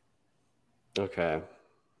 Mm-hmm. Okay.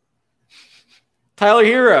 Tyler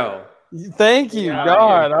Hero. Thank you,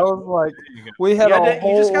 God. I was like, we had a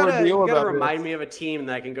whole ordeal you gotta about remind this. me of a team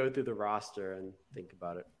that I can go through the roster and think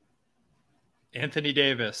about it. Anthony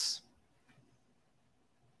Davis.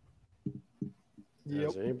 Yep.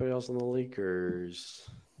 Is there anybody else on the Lakers?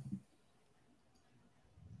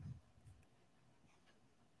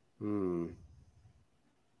 No,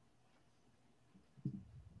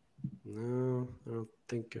 I don't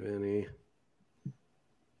think of any.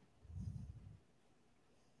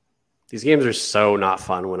 These games are so not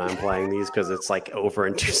fun when I'm playing these because it's like over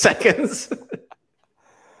in 2 seconds.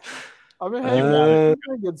 I mean, hey, it's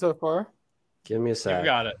been good so far. Give me a sec. You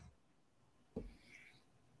got it.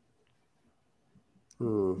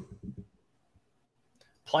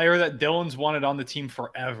 Player that Dylan's wanted on the team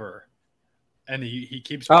forever. And he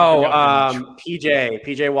keeps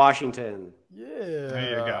PJ Washington. Yeah. There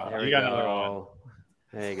you go. There You got another one.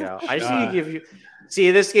 There you go. I just need to give you.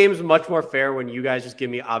 See, this game's much more fair when you guys just give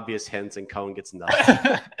me obvious hints and Cone gets nothing.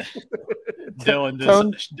 Dylan,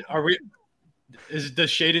 does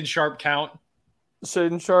Shaden Sharp count?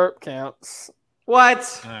 Shaden Sharp counts.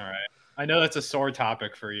 What? All right. I know that's a sore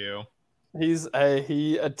topic for you.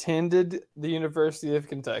 He attended the University of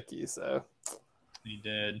Kentucky, so He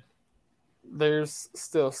did. there's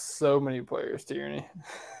still so many players, Tierney.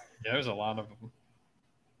 Yeah, there's a lot of them.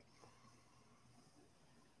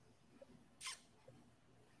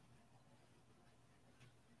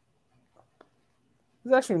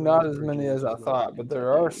 There's actually not as many as I thought, but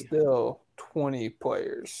there are still 20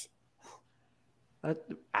 players.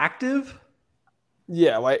 Active?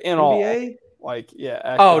 Yeah, like in NBA? all. Like, yeah.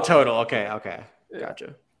 Oh, active. total. Okay. Yeah.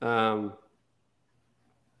 Gotcha.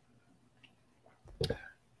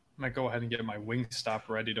 Might go ahead and get my Wingstop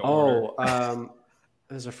ready to order.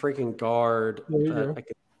 There's a freaking guard There you that go. I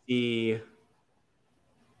can see.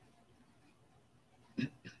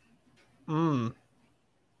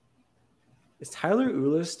 Is Tyler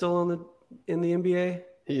Ulis still in the NBA?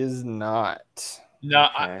 He is not. No,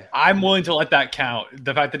 Okay. I'm willing to let that count.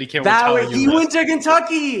 The fact that he came He went to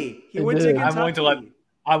Kentucky. He went to did. Kentucky.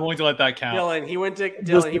 I'm willing to let that count. Dylan, he went to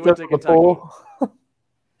Just Kentucky. because of the poll.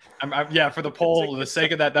 Yeah, for the poll, for the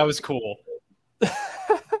sake of that was cool.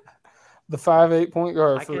 The 5'8" point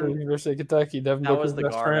guard I for can- the University of Kentucky, Devin That Booker's was the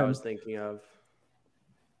best guard friend. I was thinking of.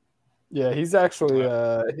 Yeah, he's actually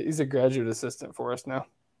he's a graduate assistant for us now.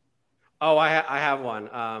 Oh, I have one.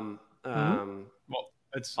 Well,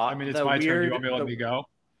 it's my turn. Do you want me to let me go?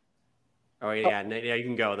 Oh yeah, you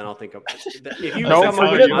can go. Then I'll think of. If you Don't come up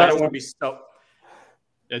with forget mine, that I'm gonna one. be so.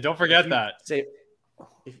 Yeah, don't forget that.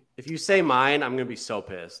 If you say mine, I'm gonna be so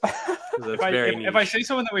pissed. If I say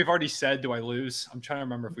someone that we've already said, do I lose? I'm trying to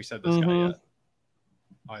remember if we said this guy yet.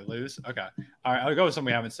 Oh, I lose? Okay. All right, I'll go with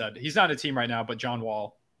someone we haven't said. He's not a team right now, but John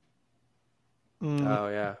Wall. Oh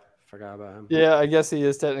yeah, forgot about him. Yeah, I guess he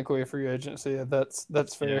is technically a free agent. So yeah,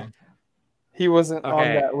 that's fair. Yeah. He wasn't on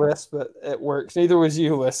that list, but it works. Neither was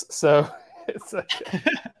you, list. So it's okay.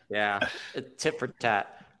 Yeah, tit for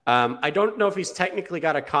tat. I don't know if he's technically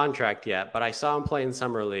got a contract yet, but I saw him play in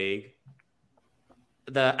summer league.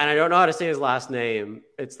 And I don't know how to say his last name.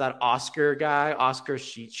 It's that Oscar guy, Oscar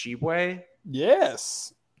Shibwe.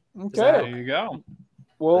 Yes. Okay. There you go.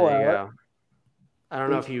 Well, there you go. I don't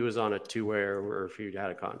know if he was on a two-way or if he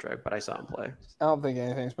had a contract, but I saw him play. I don't think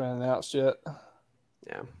anything's been announced yet.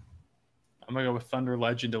 Yeah. I'm going to go with Thunder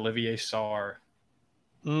legend Olivier Sarr.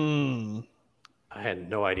 I had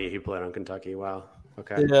no idea he played on Kentucky. Wow.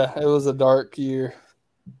 Okay. Yeah, it was a dark year.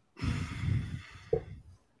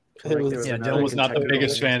 Dylan was not the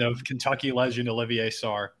biggest fan of Kentucky legend Olivier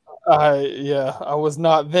Sarr. I was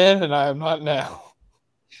not then, and I am not now.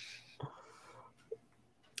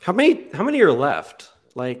 How many are left?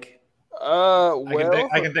 Like, I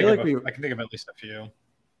can think of at least a few.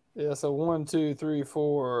 Yeah, so 1, 2, 3,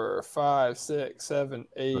 4, 5, 6, 7,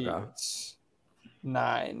 8,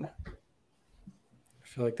 9.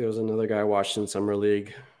 I feel like there was another guy watched in summer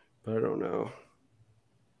league, but I don't know.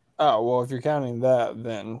 Oh well, if you're counting that,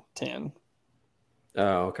 then 10.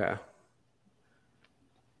 Oh, okay.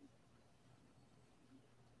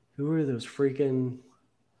 Who are those freaking?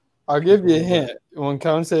 I'll give you a hint. When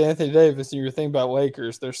Cone said Anthony Davis, and you were thinking about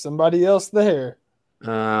Lakers, there's somebody else there.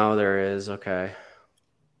 Oh, there is. Okay.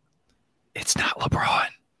 It's not LeBron.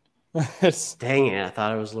 Dang it! I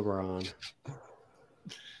thought it was LeBron.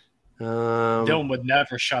 Dylan would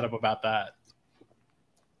never shut up about that.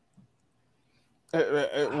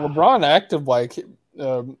 LeBron acted like,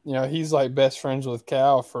 he's like best friends with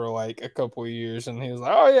Cal for like a couple of years, and he was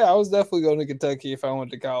like, "Oh yeah, I was definitely going to Kentucky if I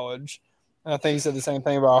went to college." And I think he said the same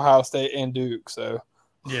thing about Ohio State and Duke. So,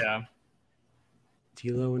 yeah,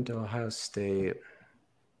 D'Lo went to Ohio State.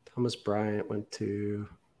 Thomas Bryant went to.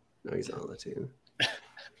 No, he's not on the team. I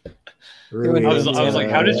was like,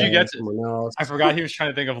 how did you get to? I forgot he was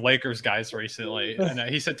trying to think of Lakers guys recently, and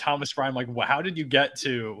he said Thomas Bryant. I'm like, well, how did you get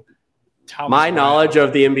to Thomas? My Bryant? knowledge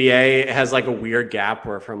of the NBA has like a weird gap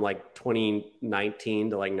where from like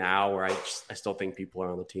 2019 to like now, where I still think people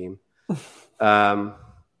are on the team.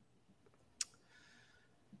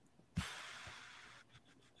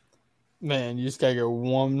 Man, you just gotta go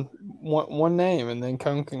one name, and then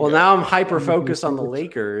Cone can. Well, now I'm hyper focused on the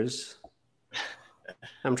Lakers.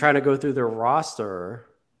 I'm trying to go through their roster.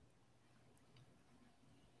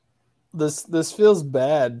 This feels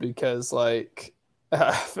bad because like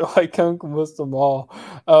I feel like Cone can list them all.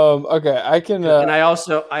 Okay, I can. And I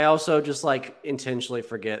also just like intentionally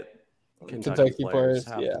forget Kentucky players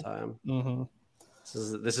half the time. Mm-hmm.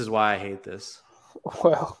 This is why I hate this.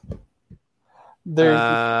 Well, there's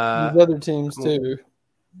these other teams too.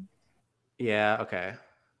 Yeah. Okay.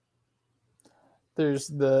 There's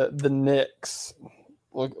the Knicks.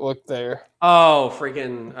 Look there. Oh,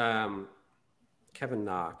 freaking Kevin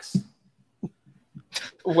Knox.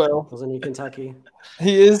 Well, wasn't he Kentucky?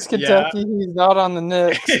 He is Kentucky. Yeah. He's not on the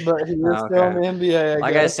Knicks, but he is still in the NBA.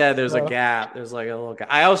 Like I said, there's a gap. There's like a little gap.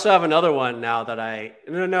 I also have another one now that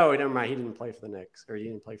no, never mind. He didn't play for the Knicks, or he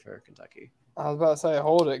didn't play for Kentucky. I was about to say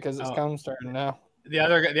hold it because it's Cone's turn now. The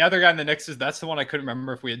other guy in the Knicks that's the one I couldn't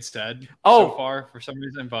remember if we had said so far for some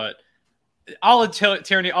reason, but.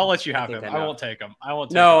 Tierney, I'll let you have him. I won't take him.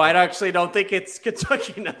 I actually don't think it's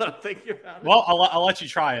Kentucky now that I'm thinking about it. Well, I'll let you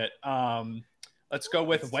try it. Let's go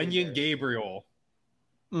with Wenyen Gabriel.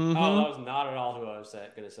 Mm-hmm. Oh, that was not at all who I was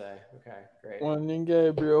going to say. Okay, great. Wenyen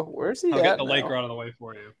Gabriel. Where's he I'll at get the now? Laker out of the way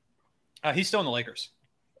for you. He's still in the Lakers.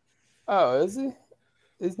 Oh, is he?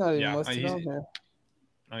 He's not even listed on here.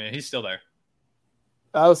 Oh, yeah, he's still there.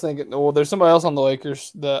 I was thinking, well, there's somebody else on the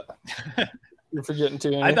Lakers that you're forgetting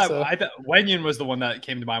too. I thought Wenyen was the one that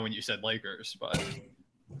came to mind when you said Lakers, but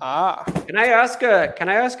Can I ask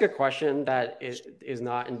a question that is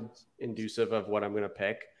not inducive of what I'm going to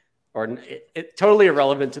pick, or it totally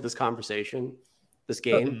irrelevant to this conversation, this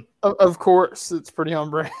game? Of course, it's pretty on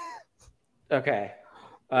brand. Okay.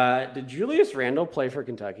 Did Julius Randle play for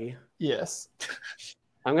Kentucky? Yes.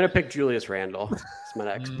 I'm going to pick Julius Randle. It's my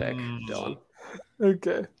next pick, Dylan.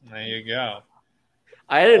 Okay. There you go.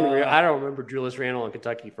 I don't remember Julius Randle in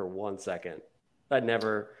Kentucky for 1 second. I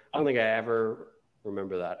don't think I ever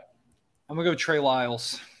remember that. I'm gonna go Trey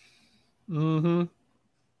Lyles. Mm-hmm.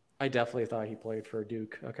 I definitely thought he played for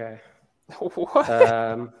Duke. Okay. What?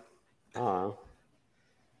 I don't know.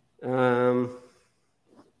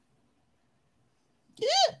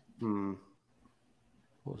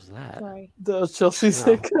 What was that? Sorry. That was Chelsea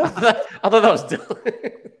sick. I thought that was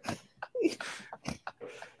Dylan.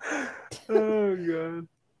 Oh god.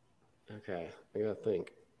 Okay, I gotta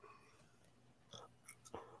think.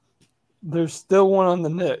 There's still one on the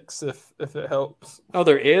Knicks if it helps. Oh,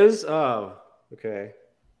 there is? Oh, okay.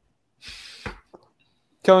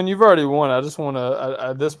 Cohen, you've already won. I just want to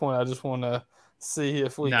at this point. I just want to see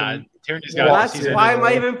if we can. Tierney's Well, got that's why am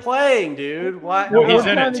I even playing, dude? Why? No, he's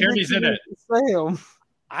in it. Tierney's in it. Sam.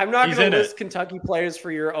 I'm not He's going to in list Kentucky players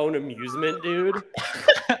for your own amusement, dude.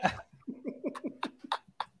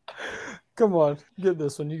 Come on, get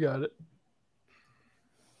this one. You got it.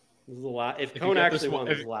 This is the last. If you Cone get actually this one- won,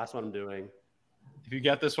 this is the last one I'm doing. If you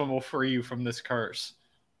get this one, we'll free you from this curse.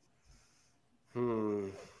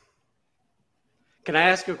 Can I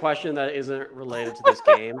ask a question that isn't related to this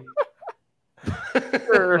game?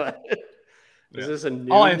 Sure. Is this a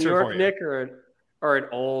new I'll New answer York for you. Knick or an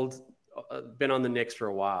old, been on the Knicks for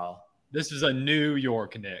a while? This is a New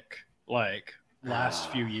York Knick, like last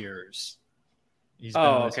few years. He's been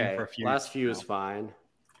Oh, on this team okay. for a few. Last few years is now. fine.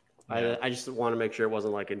 Yeah. I just want to make sure it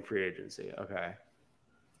wasn't like in free agency. Okay.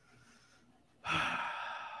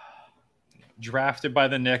 Drafted by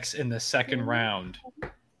the Knicks in the second round.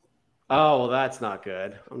 Oh, well, that's not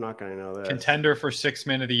good. I'm not going to know this. Contender for 6th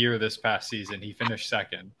man of the year this past season. He finished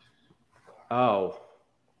second. Oh,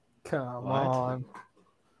 Come What? on.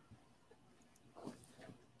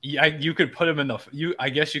 Yeah, you could put him in the. I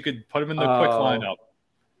guess you could put him in the quick Oh. lineup.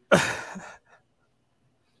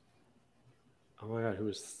 oh my God, who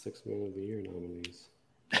was 6th man of the year nominees?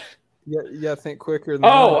 Yeah, you gotta think quicker. Than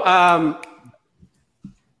Oh,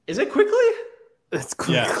 is it quickly? that. It's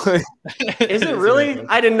Yes. quickly. Is it really?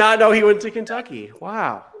 I did not know he went to Kentucky.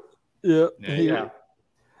 Wow. Yeah, Yeah,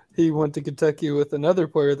 he went to Kentucky with another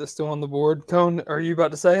player that's still on the board. Cone, are you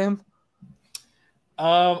about to say him?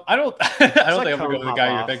 I don't. I don't like think I'm gonna go Cone with the guy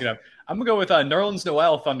you're Popoff. thinking of. I'm gonna go with Nerlens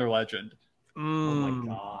Noel, Thunder legend. Oh my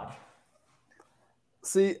God.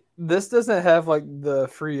 See, this doesn't have like the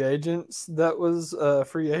free agents that was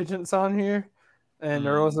free agents on here, and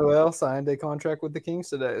Nerlens Noel signed a contract with the Kings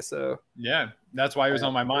today. So Yeah, that's why he was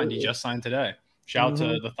on my mind. He just signed today. Shout out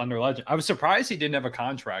to the Thunder legend. I was surprised he didn't have a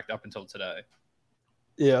contract up until today.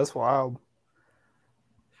 yeah, that's wild.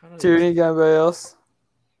 How did I Tierney, miss- got anybody else?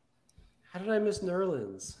 How did I miss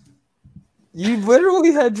Nerlens? You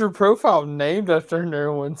literally had your profile named after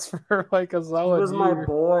Nerlens for like a He solid was my year.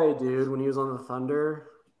 boy, dude, when he was on the Thunder.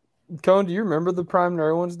 Cone, do you remember the prime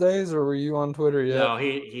Nerlens days, or were you on Twitter yet? No,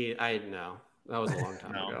 no. That was a long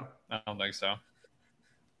time No, ago. I don't think so.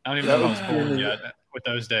 I don't even That know if I was was born Tierney. yet with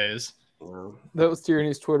those days. No. That was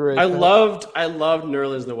Tierney's Twitter. I account. loved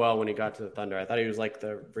Nerlens Noel when he got to the Thunder. I thought he was like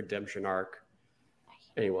the redemption arc,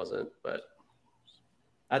 and he wasn't. But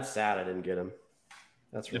that's sad. I didn't get him.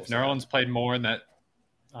 That's real If sad. Nerlens played more in that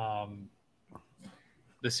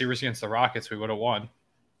the series against the Rockets, we would have won.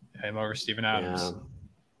 Him over Steven Adams.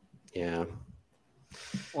 Yeah.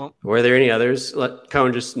 Well- Were there any others? Let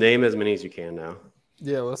Cone just name as many as you can now.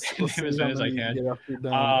 Yeah, let's Name see as how many as I many you can. get off your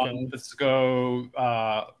dome, Cone. Let's go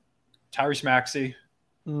Tyrese Maxey.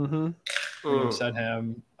 Mm-hmm. We said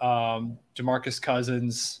him. DeMarcus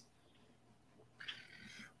Cousins.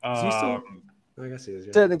 Is he still- I guess he is.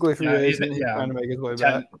 Yeah. Technically free Yeah, he's- agent. He's yeah. trying to make his way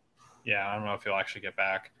Ten- back. Yeah, I don't know if he'll actually get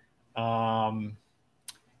back. Trying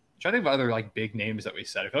to think of other like big names that we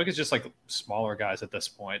said. I feel like it's just like smaller guys at this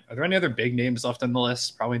point. Are there any other big names left on the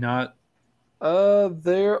list? Probably not.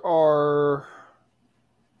 There are.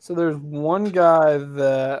 So there's one guy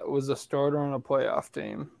that was a starter on a playoff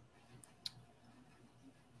team.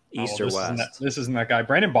 East Oh, or this isn't West? this isn't that guy.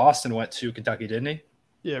 Brandon Boston went to Kentucky, didn't he?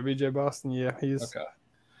 Yeah, BJ Boston. Yeah, he's Okay.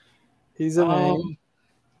 he's a name.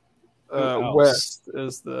 who else? West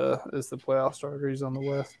is the playoff starter. He's on the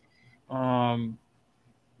West.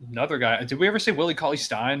 Another guy. Did we ever say Willie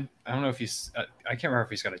Cauley-Stein? I don't know if he's. I can't remember if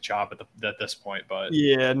he's got a job at this point, but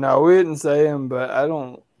Yeah, no, we didn't say him, but I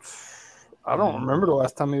don't remember the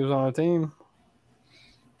last time he was on a team.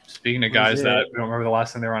 speaking of Who's guys it? that we don't remember the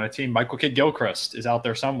last time they were on a team, Michael Kidd-Gilchrist is out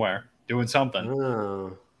there somewhere doing something.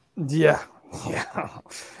 Oh. Yeah.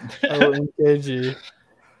 KG.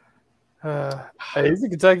 Hey, he's a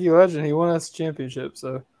Kentucky legend. He won us a championship,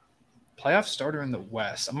 so Playoff starter in the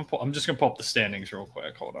West. I'm just gonna pull up the standings real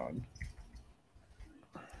quick. Hold on.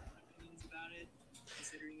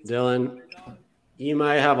 Dylan, You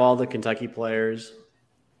might have all the Kentucky players,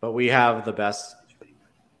 but we have the best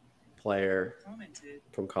player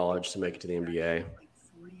from college to make it to the NBA.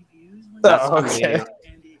 Okay.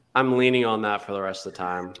 I'm leaning on that for the rest of the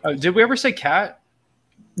time. Did we ever say Cat?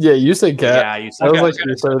 Yeah, you said Cat. Yeah, you said That was Okay, like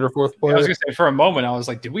your third or fourth I was player. gonna say for a moment, I was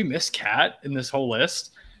like, did we miss Cat in this whole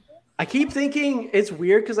list? I keep thinking it's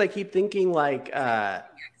weird because I keep thinking like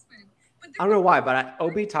I don't know why, but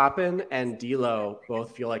Obi Toppin and D'Lo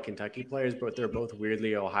both feel like Kentucky players, but they're both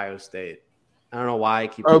weirdly Ohio State. I don't know why I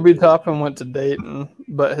keep. Obi thinking that. Toppin went to Dayton,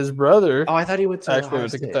 but his brother Oh, I thought he went to actually Ohio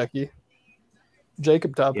went to State. Kentucky.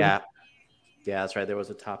 Jacob Toppin. Yeah, that's right. There was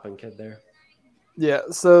a Toppin kid there. Yeah.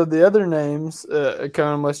 So the other names, Cohen,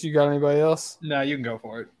 unless you got anybody else, No, you can go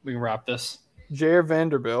for it. We can wrap this. Jair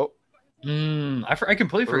Vanderbilt. I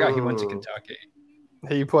completely forgot he went to Ooh. Kentucky.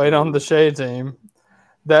 He played on the Shea team.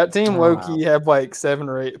 That team, Wow. low-key, had like 7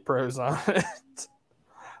 or 8 pros on it.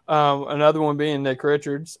 Another one being Nick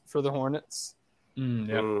Richards for the Hornets.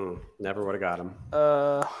 Yep. Never would have got him.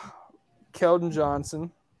 Keldon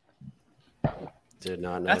Johnson. Did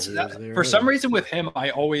not know That's he was there. for some reason with him.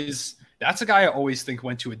 That's a guy I always think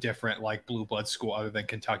went to a different like blue blood school other than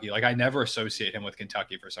Kentucky. Like I never associate him with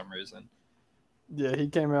Kentucky for some reason. Yeah, he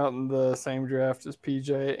came out in the same draft as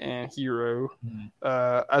PJ and Hero. Mhm.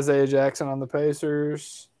 Isaiah Jackson on the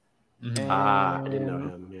Pacers. Mhm. I didn't know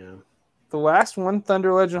And him. Yeah. the last one,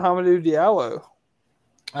 Thunder legend Hamidou Diallo.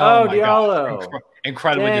 Oh, my Diallo. God.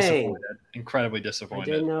 Incredibly Dang. disappointed. Incredibly I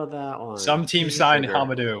disappointed. didn't know that one. Some team Easy signed trigger.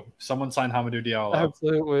 Hamidou. Someone signed Hamidou Diallo.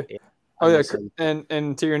 Absolutely. Yeah. Oh, yeah. Listen.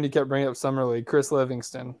 And Tierney kept bringing up Summer League. Chris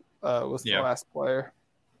Livingston was the Yeah. last player.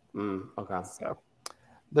 Okay. So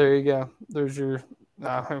there you go. There's your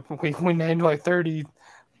we named like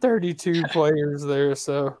 32 players there.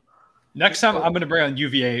 So Next time I'm going to bring on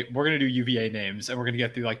UVA. We're going to do UVA names, and we're going to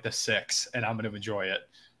get through like the 6, and I'm going to enjoy it.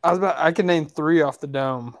 I can name 3 off the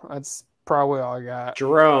dome. That's probably all I got.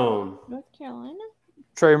 Jerome. North Carolina?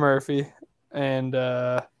 Trey Murphy and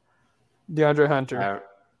DeAndre Hunter.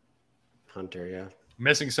 Hunter, yeah.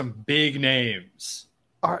 Missing some big names.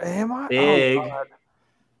 Am I? Big. Oh, God.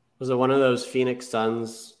 Was it one of those Phoenix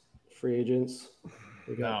Suns free agents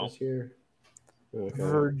we got No. this year? Okay.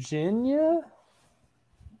 Virginia?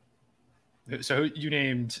 So you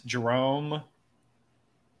named Jerome.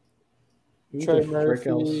 Who Trey the frick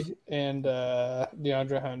else? Murphy and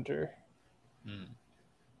DeAndre Hunter.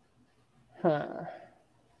 Huh.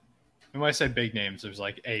 When I say big names, there's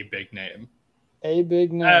like a big name. A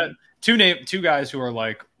big name. Two guys who are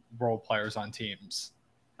like role players on teams.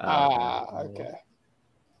 Okay.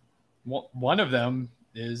 One of them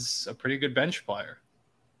is a pretty good bench player.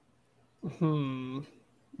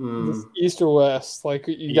 This East or West? Like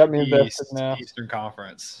you got me invested now. Eastern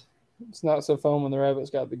Conference. It's not so fun when the Rabbits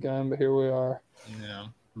got the gun, but here we are. Yeah.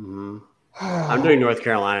 I'm doing North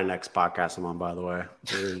Carolina next podcast I'm on, by the way.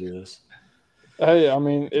 We're going to do this. Hey, I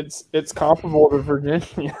mean it's comparable to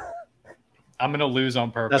Virginia. I'm gonna lose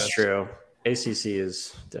on purpose. That's true. ACC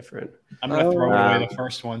is different. I'm gonna throw away the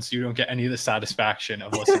first one so you don't get any of the satisfaction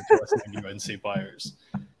of listening to UNC players.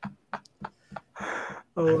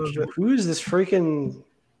 Who is this freaking?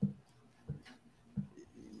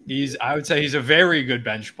 I would say he's a very good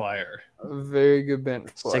bench player. A very good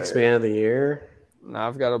bench player. 6th man of the year? Now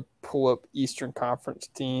I've got to pull up Eastern Conference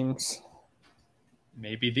teams.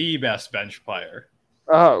 Maybe the best bench player.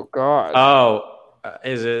 Oh God!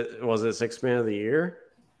 Was it 6th man of the year?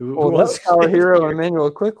 Well, that's Skylar Hero and Emmanuel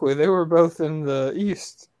Quickly. They were both in the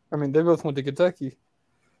East. I mean, they both went to Kentucky.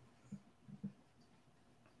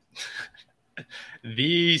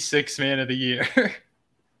 The 6th man of the year.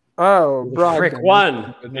 Oh, Brogdon. Frick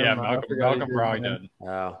won. Yeah, Malcolm Brogdon.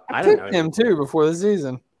 Oh, I picked him too before the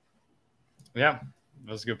season. Yeah,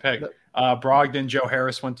 that was a good pick. Brogdon, Joe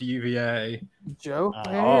Harris went to UVA. Joe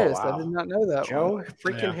Harris. wow. I did not know that. Joe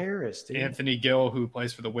freaking Yeah. Harris, dude. Anthony Gill, who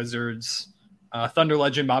plays for the Wizards. Thunder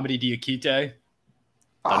legend Mamadi Diakite.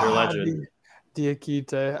 Thunder legend.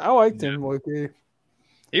 Diakite. I liked him, Loki.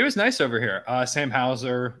 He was nice over here. Sam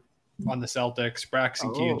Hauser on the Celtics.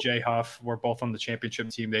 Braxton Key and Jay Huff were both on the championship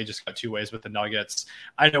team. They just got 2 ways with the Nuggets.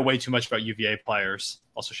 I know way too much about UVA players.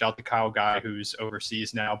 Also, shout out to Kyle Guy, who's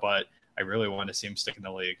overseas now, but I really want to see him stick in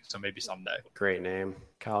the league. So maybe someday. Great name.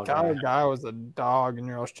 Kyle Guy was a dog in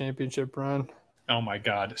your all's championship run. Oh my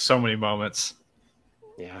God, so many moments.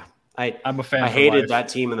 Yeah. I'm a fan. I for hated life. that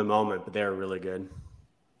team in the moment, but they were really good.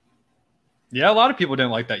 Yeah, a lot of people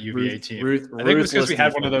didn't like that UVA team. I think it was because we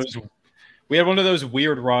had one of those. We had one of those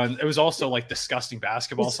weird runs. It was also like disgusting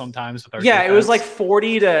basketball sometimes. With our Yeah, it was defense.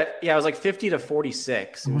 like 50 to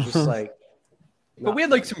 46. It was just like But we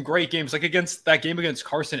had like some great games, like against that game against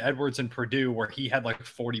Carson Edwards and Purdue, where he had like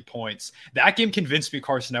 40 points. That game convinced me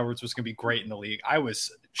Carson Edwards was going to be great in the league. I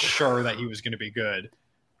was sure that he was going to be good.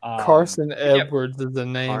 Carson Edwards is a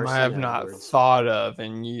name Carson I have Edwards. not thought of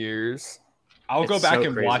in years. I'll go It's back so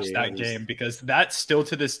and watch crazy. that game because that still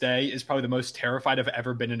to this day is probably the most terrified I've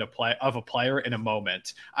ever been in a player in a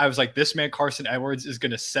moment. I was like, this man Carson Edwards is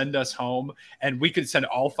going to send us home, and we could send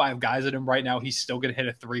all 5 guys at him right now. He's still going to hit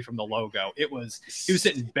a 3 from the logo. He was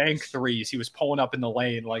hitting bank threes. He was pulling up in the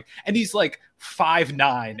lane, and he's like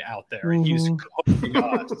 5'9" out there, and he was cooking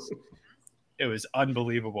us. It was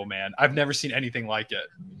unbelievable, man. I've never seen anything like it.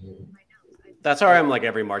 That's how I'm like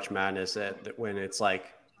every March Madness when it's like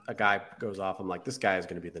a guy goes off. I'm like, this guy is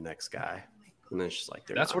going to be the next guy. And then it's just like,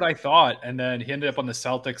 that's what I thought. And then he ended up on the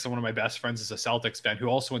Celtics. And one of my best friends is a Celtics fan who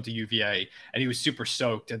also went to UVA, and he was super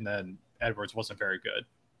stoked. And then Edwards wasn't very good.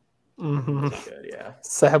 Good, yeah.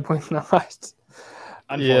 Sadly not.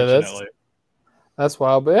 Unfortunately. That's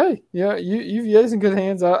wild. But hey, UVA's in good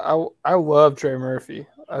hands. I love Trey Murphy.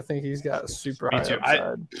 I think he's got super high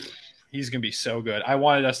upside. He's going to be so good. I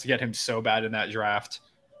wanted us to get him so bad in that draft.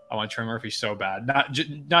 I want Trey Murphy so bad. Not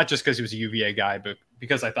just because he was a UVA guy, but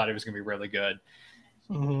because I thought he was going to be really good.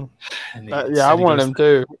 I wanted him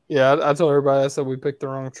too. Yeah, I told everybody I said we picked the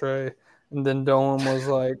wrong Trey. And then Dolan was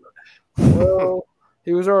like, well,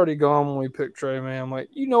 he was already gone when we picked Trey, man. I'm like,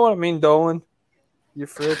 you know what I mean, Dolan? You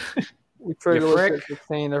frick. We traded with pick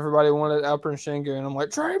 15. Everybody wanted Alperen Sengun, and I'm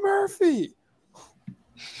like, Trey Murphy.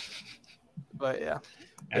 But yeah.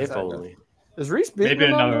 If only. Is Reese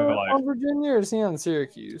Beekman on Virginia, or is he on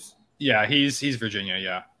Syracuse? Yeah, he's Virginia.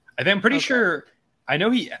 Yeah, I'm pretty sure. I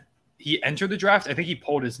know he entered the draft. I think he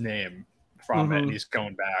pulled his name from it, and he's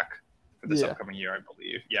going back for this upcoming year, I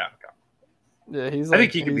believe. Yeah. Okay. Yeah, I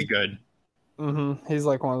think he could be good. He's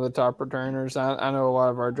like one of the top returners. I know a lot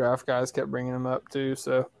of our draft guys kept bringing him up too,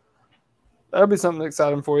 so that'll be something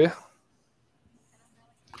exciting for you.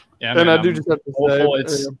 Yeah, and I do just have to say,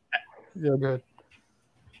 go ahead.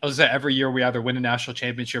 I was saying every year we either win a national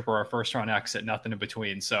championship or our first round exit, nothing in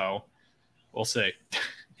between. So we'll see.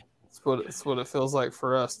 It's what it feels like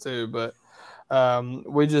for us too. But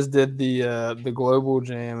we just did the Global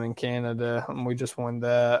Jam in Canada, and we just won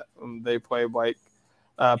that. They played like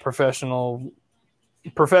professional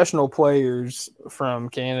players from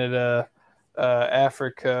Canada,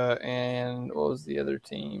 Africa, and what was the other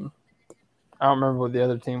team? I don't remember what the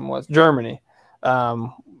other team was. Germany.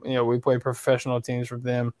 We played professional teams for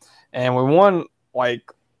them, and we won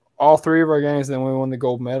like all 3 of our games. Then we won the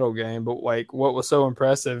gold medal game. But like, what was so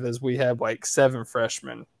impressive is we had like 7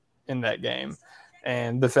 freshmen in that game,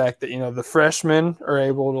 and the fact that the freshmen are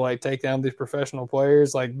able to like take down these professional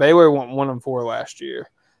players. Like Baylor won 1-4 last year.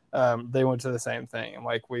 They went to the same thing, and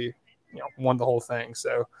like we won the whole thing.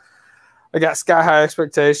 So I got sky high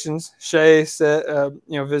expectations. Shea said,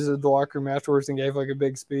 visited the locker room afterwards and gave like a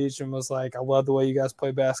big speech and was like, I love the way you guys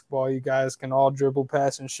play basketball. You guys can all dribble,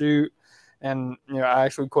 pass, and shoot. And, I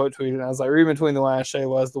actually quote tweeted, and I was like, read between the lines, Shea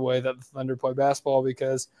loves the way that the Thunder play basketball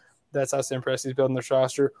because that's how Sam Presti's building their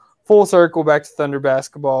roster. Full circle back to Thunder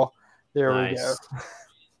basketball. There we go.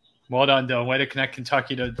 Well done, Dylan. Way to connect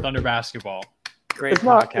Kentucky to Thunder basketball. Great it's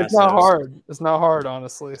not hard. It's not hard,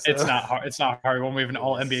 honestly. So. It's not hard. It's not hard when we have an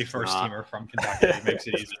all NBA first teamer from Kentucky. It makes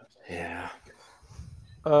it easy. Yeah.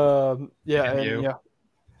 I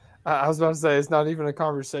was about to say it's not even a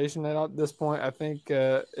conversation at this point. I think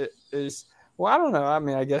it is. Well, I don't know. I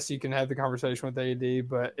mean, I guess you can have the conversation with AD,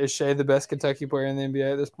 but is Shea the best Kentucky player in the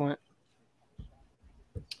NBA at this point?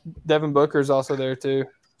 Devin Booker's also there too.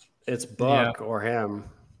 It's Buck or him,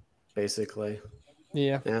 basically.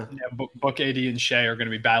 Yeah. Book, AD, and Shea are going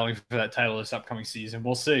to be battling for that title this upcoming season.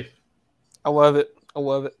 We'll see. I love it.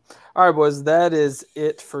 All right, boys. That is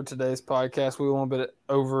it for today's podcast. We went a bit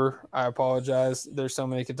over. I apologize. There's so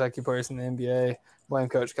many Kentucky players in the NBA. Blame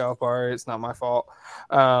Coach Calipari. It's not my fault.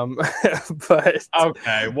 But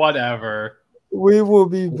okay, whatever. We will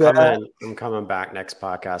be back. I'm coming back next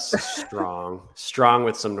podcast strong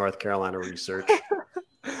with some North Carolina research.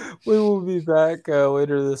 We will be back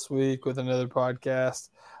later this week with another podcast.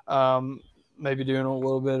 Maybe doing a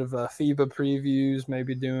little bit of FIBA previews.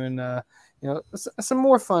 Maybe doing some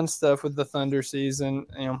more fun stuff with the Thunder season.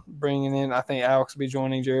 Bringing in. I think Alex will be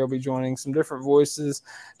joining. Jerry will be joining. Some different voices.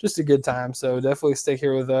 Just a good time. So definitely stick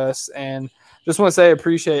here with us. And just want to say I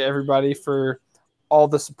appreciate everybody for all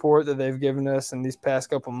the support that they've given us in these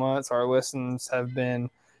past couple months. Our listens have been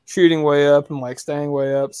shooting way up and staying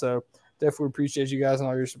way up. So definitely appreciate you guys and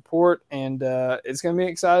all your support. And it's going to be an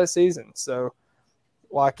exciting season. So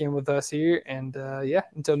lock in with us here. And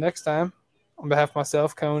until next time, On behalf of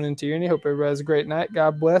myself, Conan, and Tierney, hope everybody has a great night.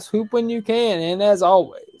 God bless. Hoop when you can. And as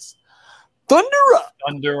always, Thunder up.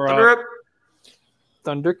 Thunder Thunder up. up.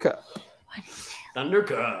 Thunder Cup. Thunder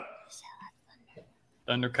Cup.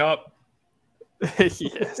 Thunder Cup.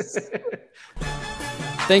 Yes.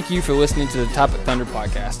 Thank you for listening to the Topic Thunder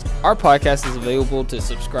podcast. Our podcast is available to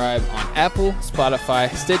subscribe on Apple,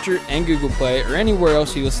 Spotify, Stitcher, and Google Play, or anywhere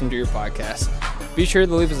else you listen to your podcast. Be sure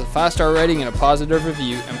to leave us a 5-star rating and a positive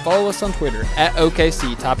review, and follow us on Twitter at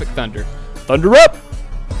OKC Topic Thunder. Thunder up!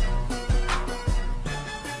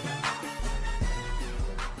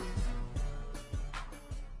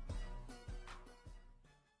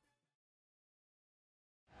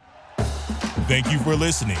 Thank you for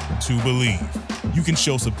listening to Believe. You can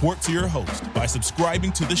show support to your host by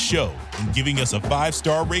subscribing to the show and giving us a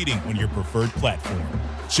 5-star rating on your preferred platform.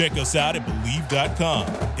 Check us out at Believe.com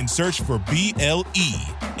and search for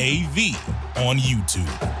BLEAV on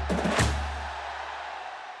YouTube.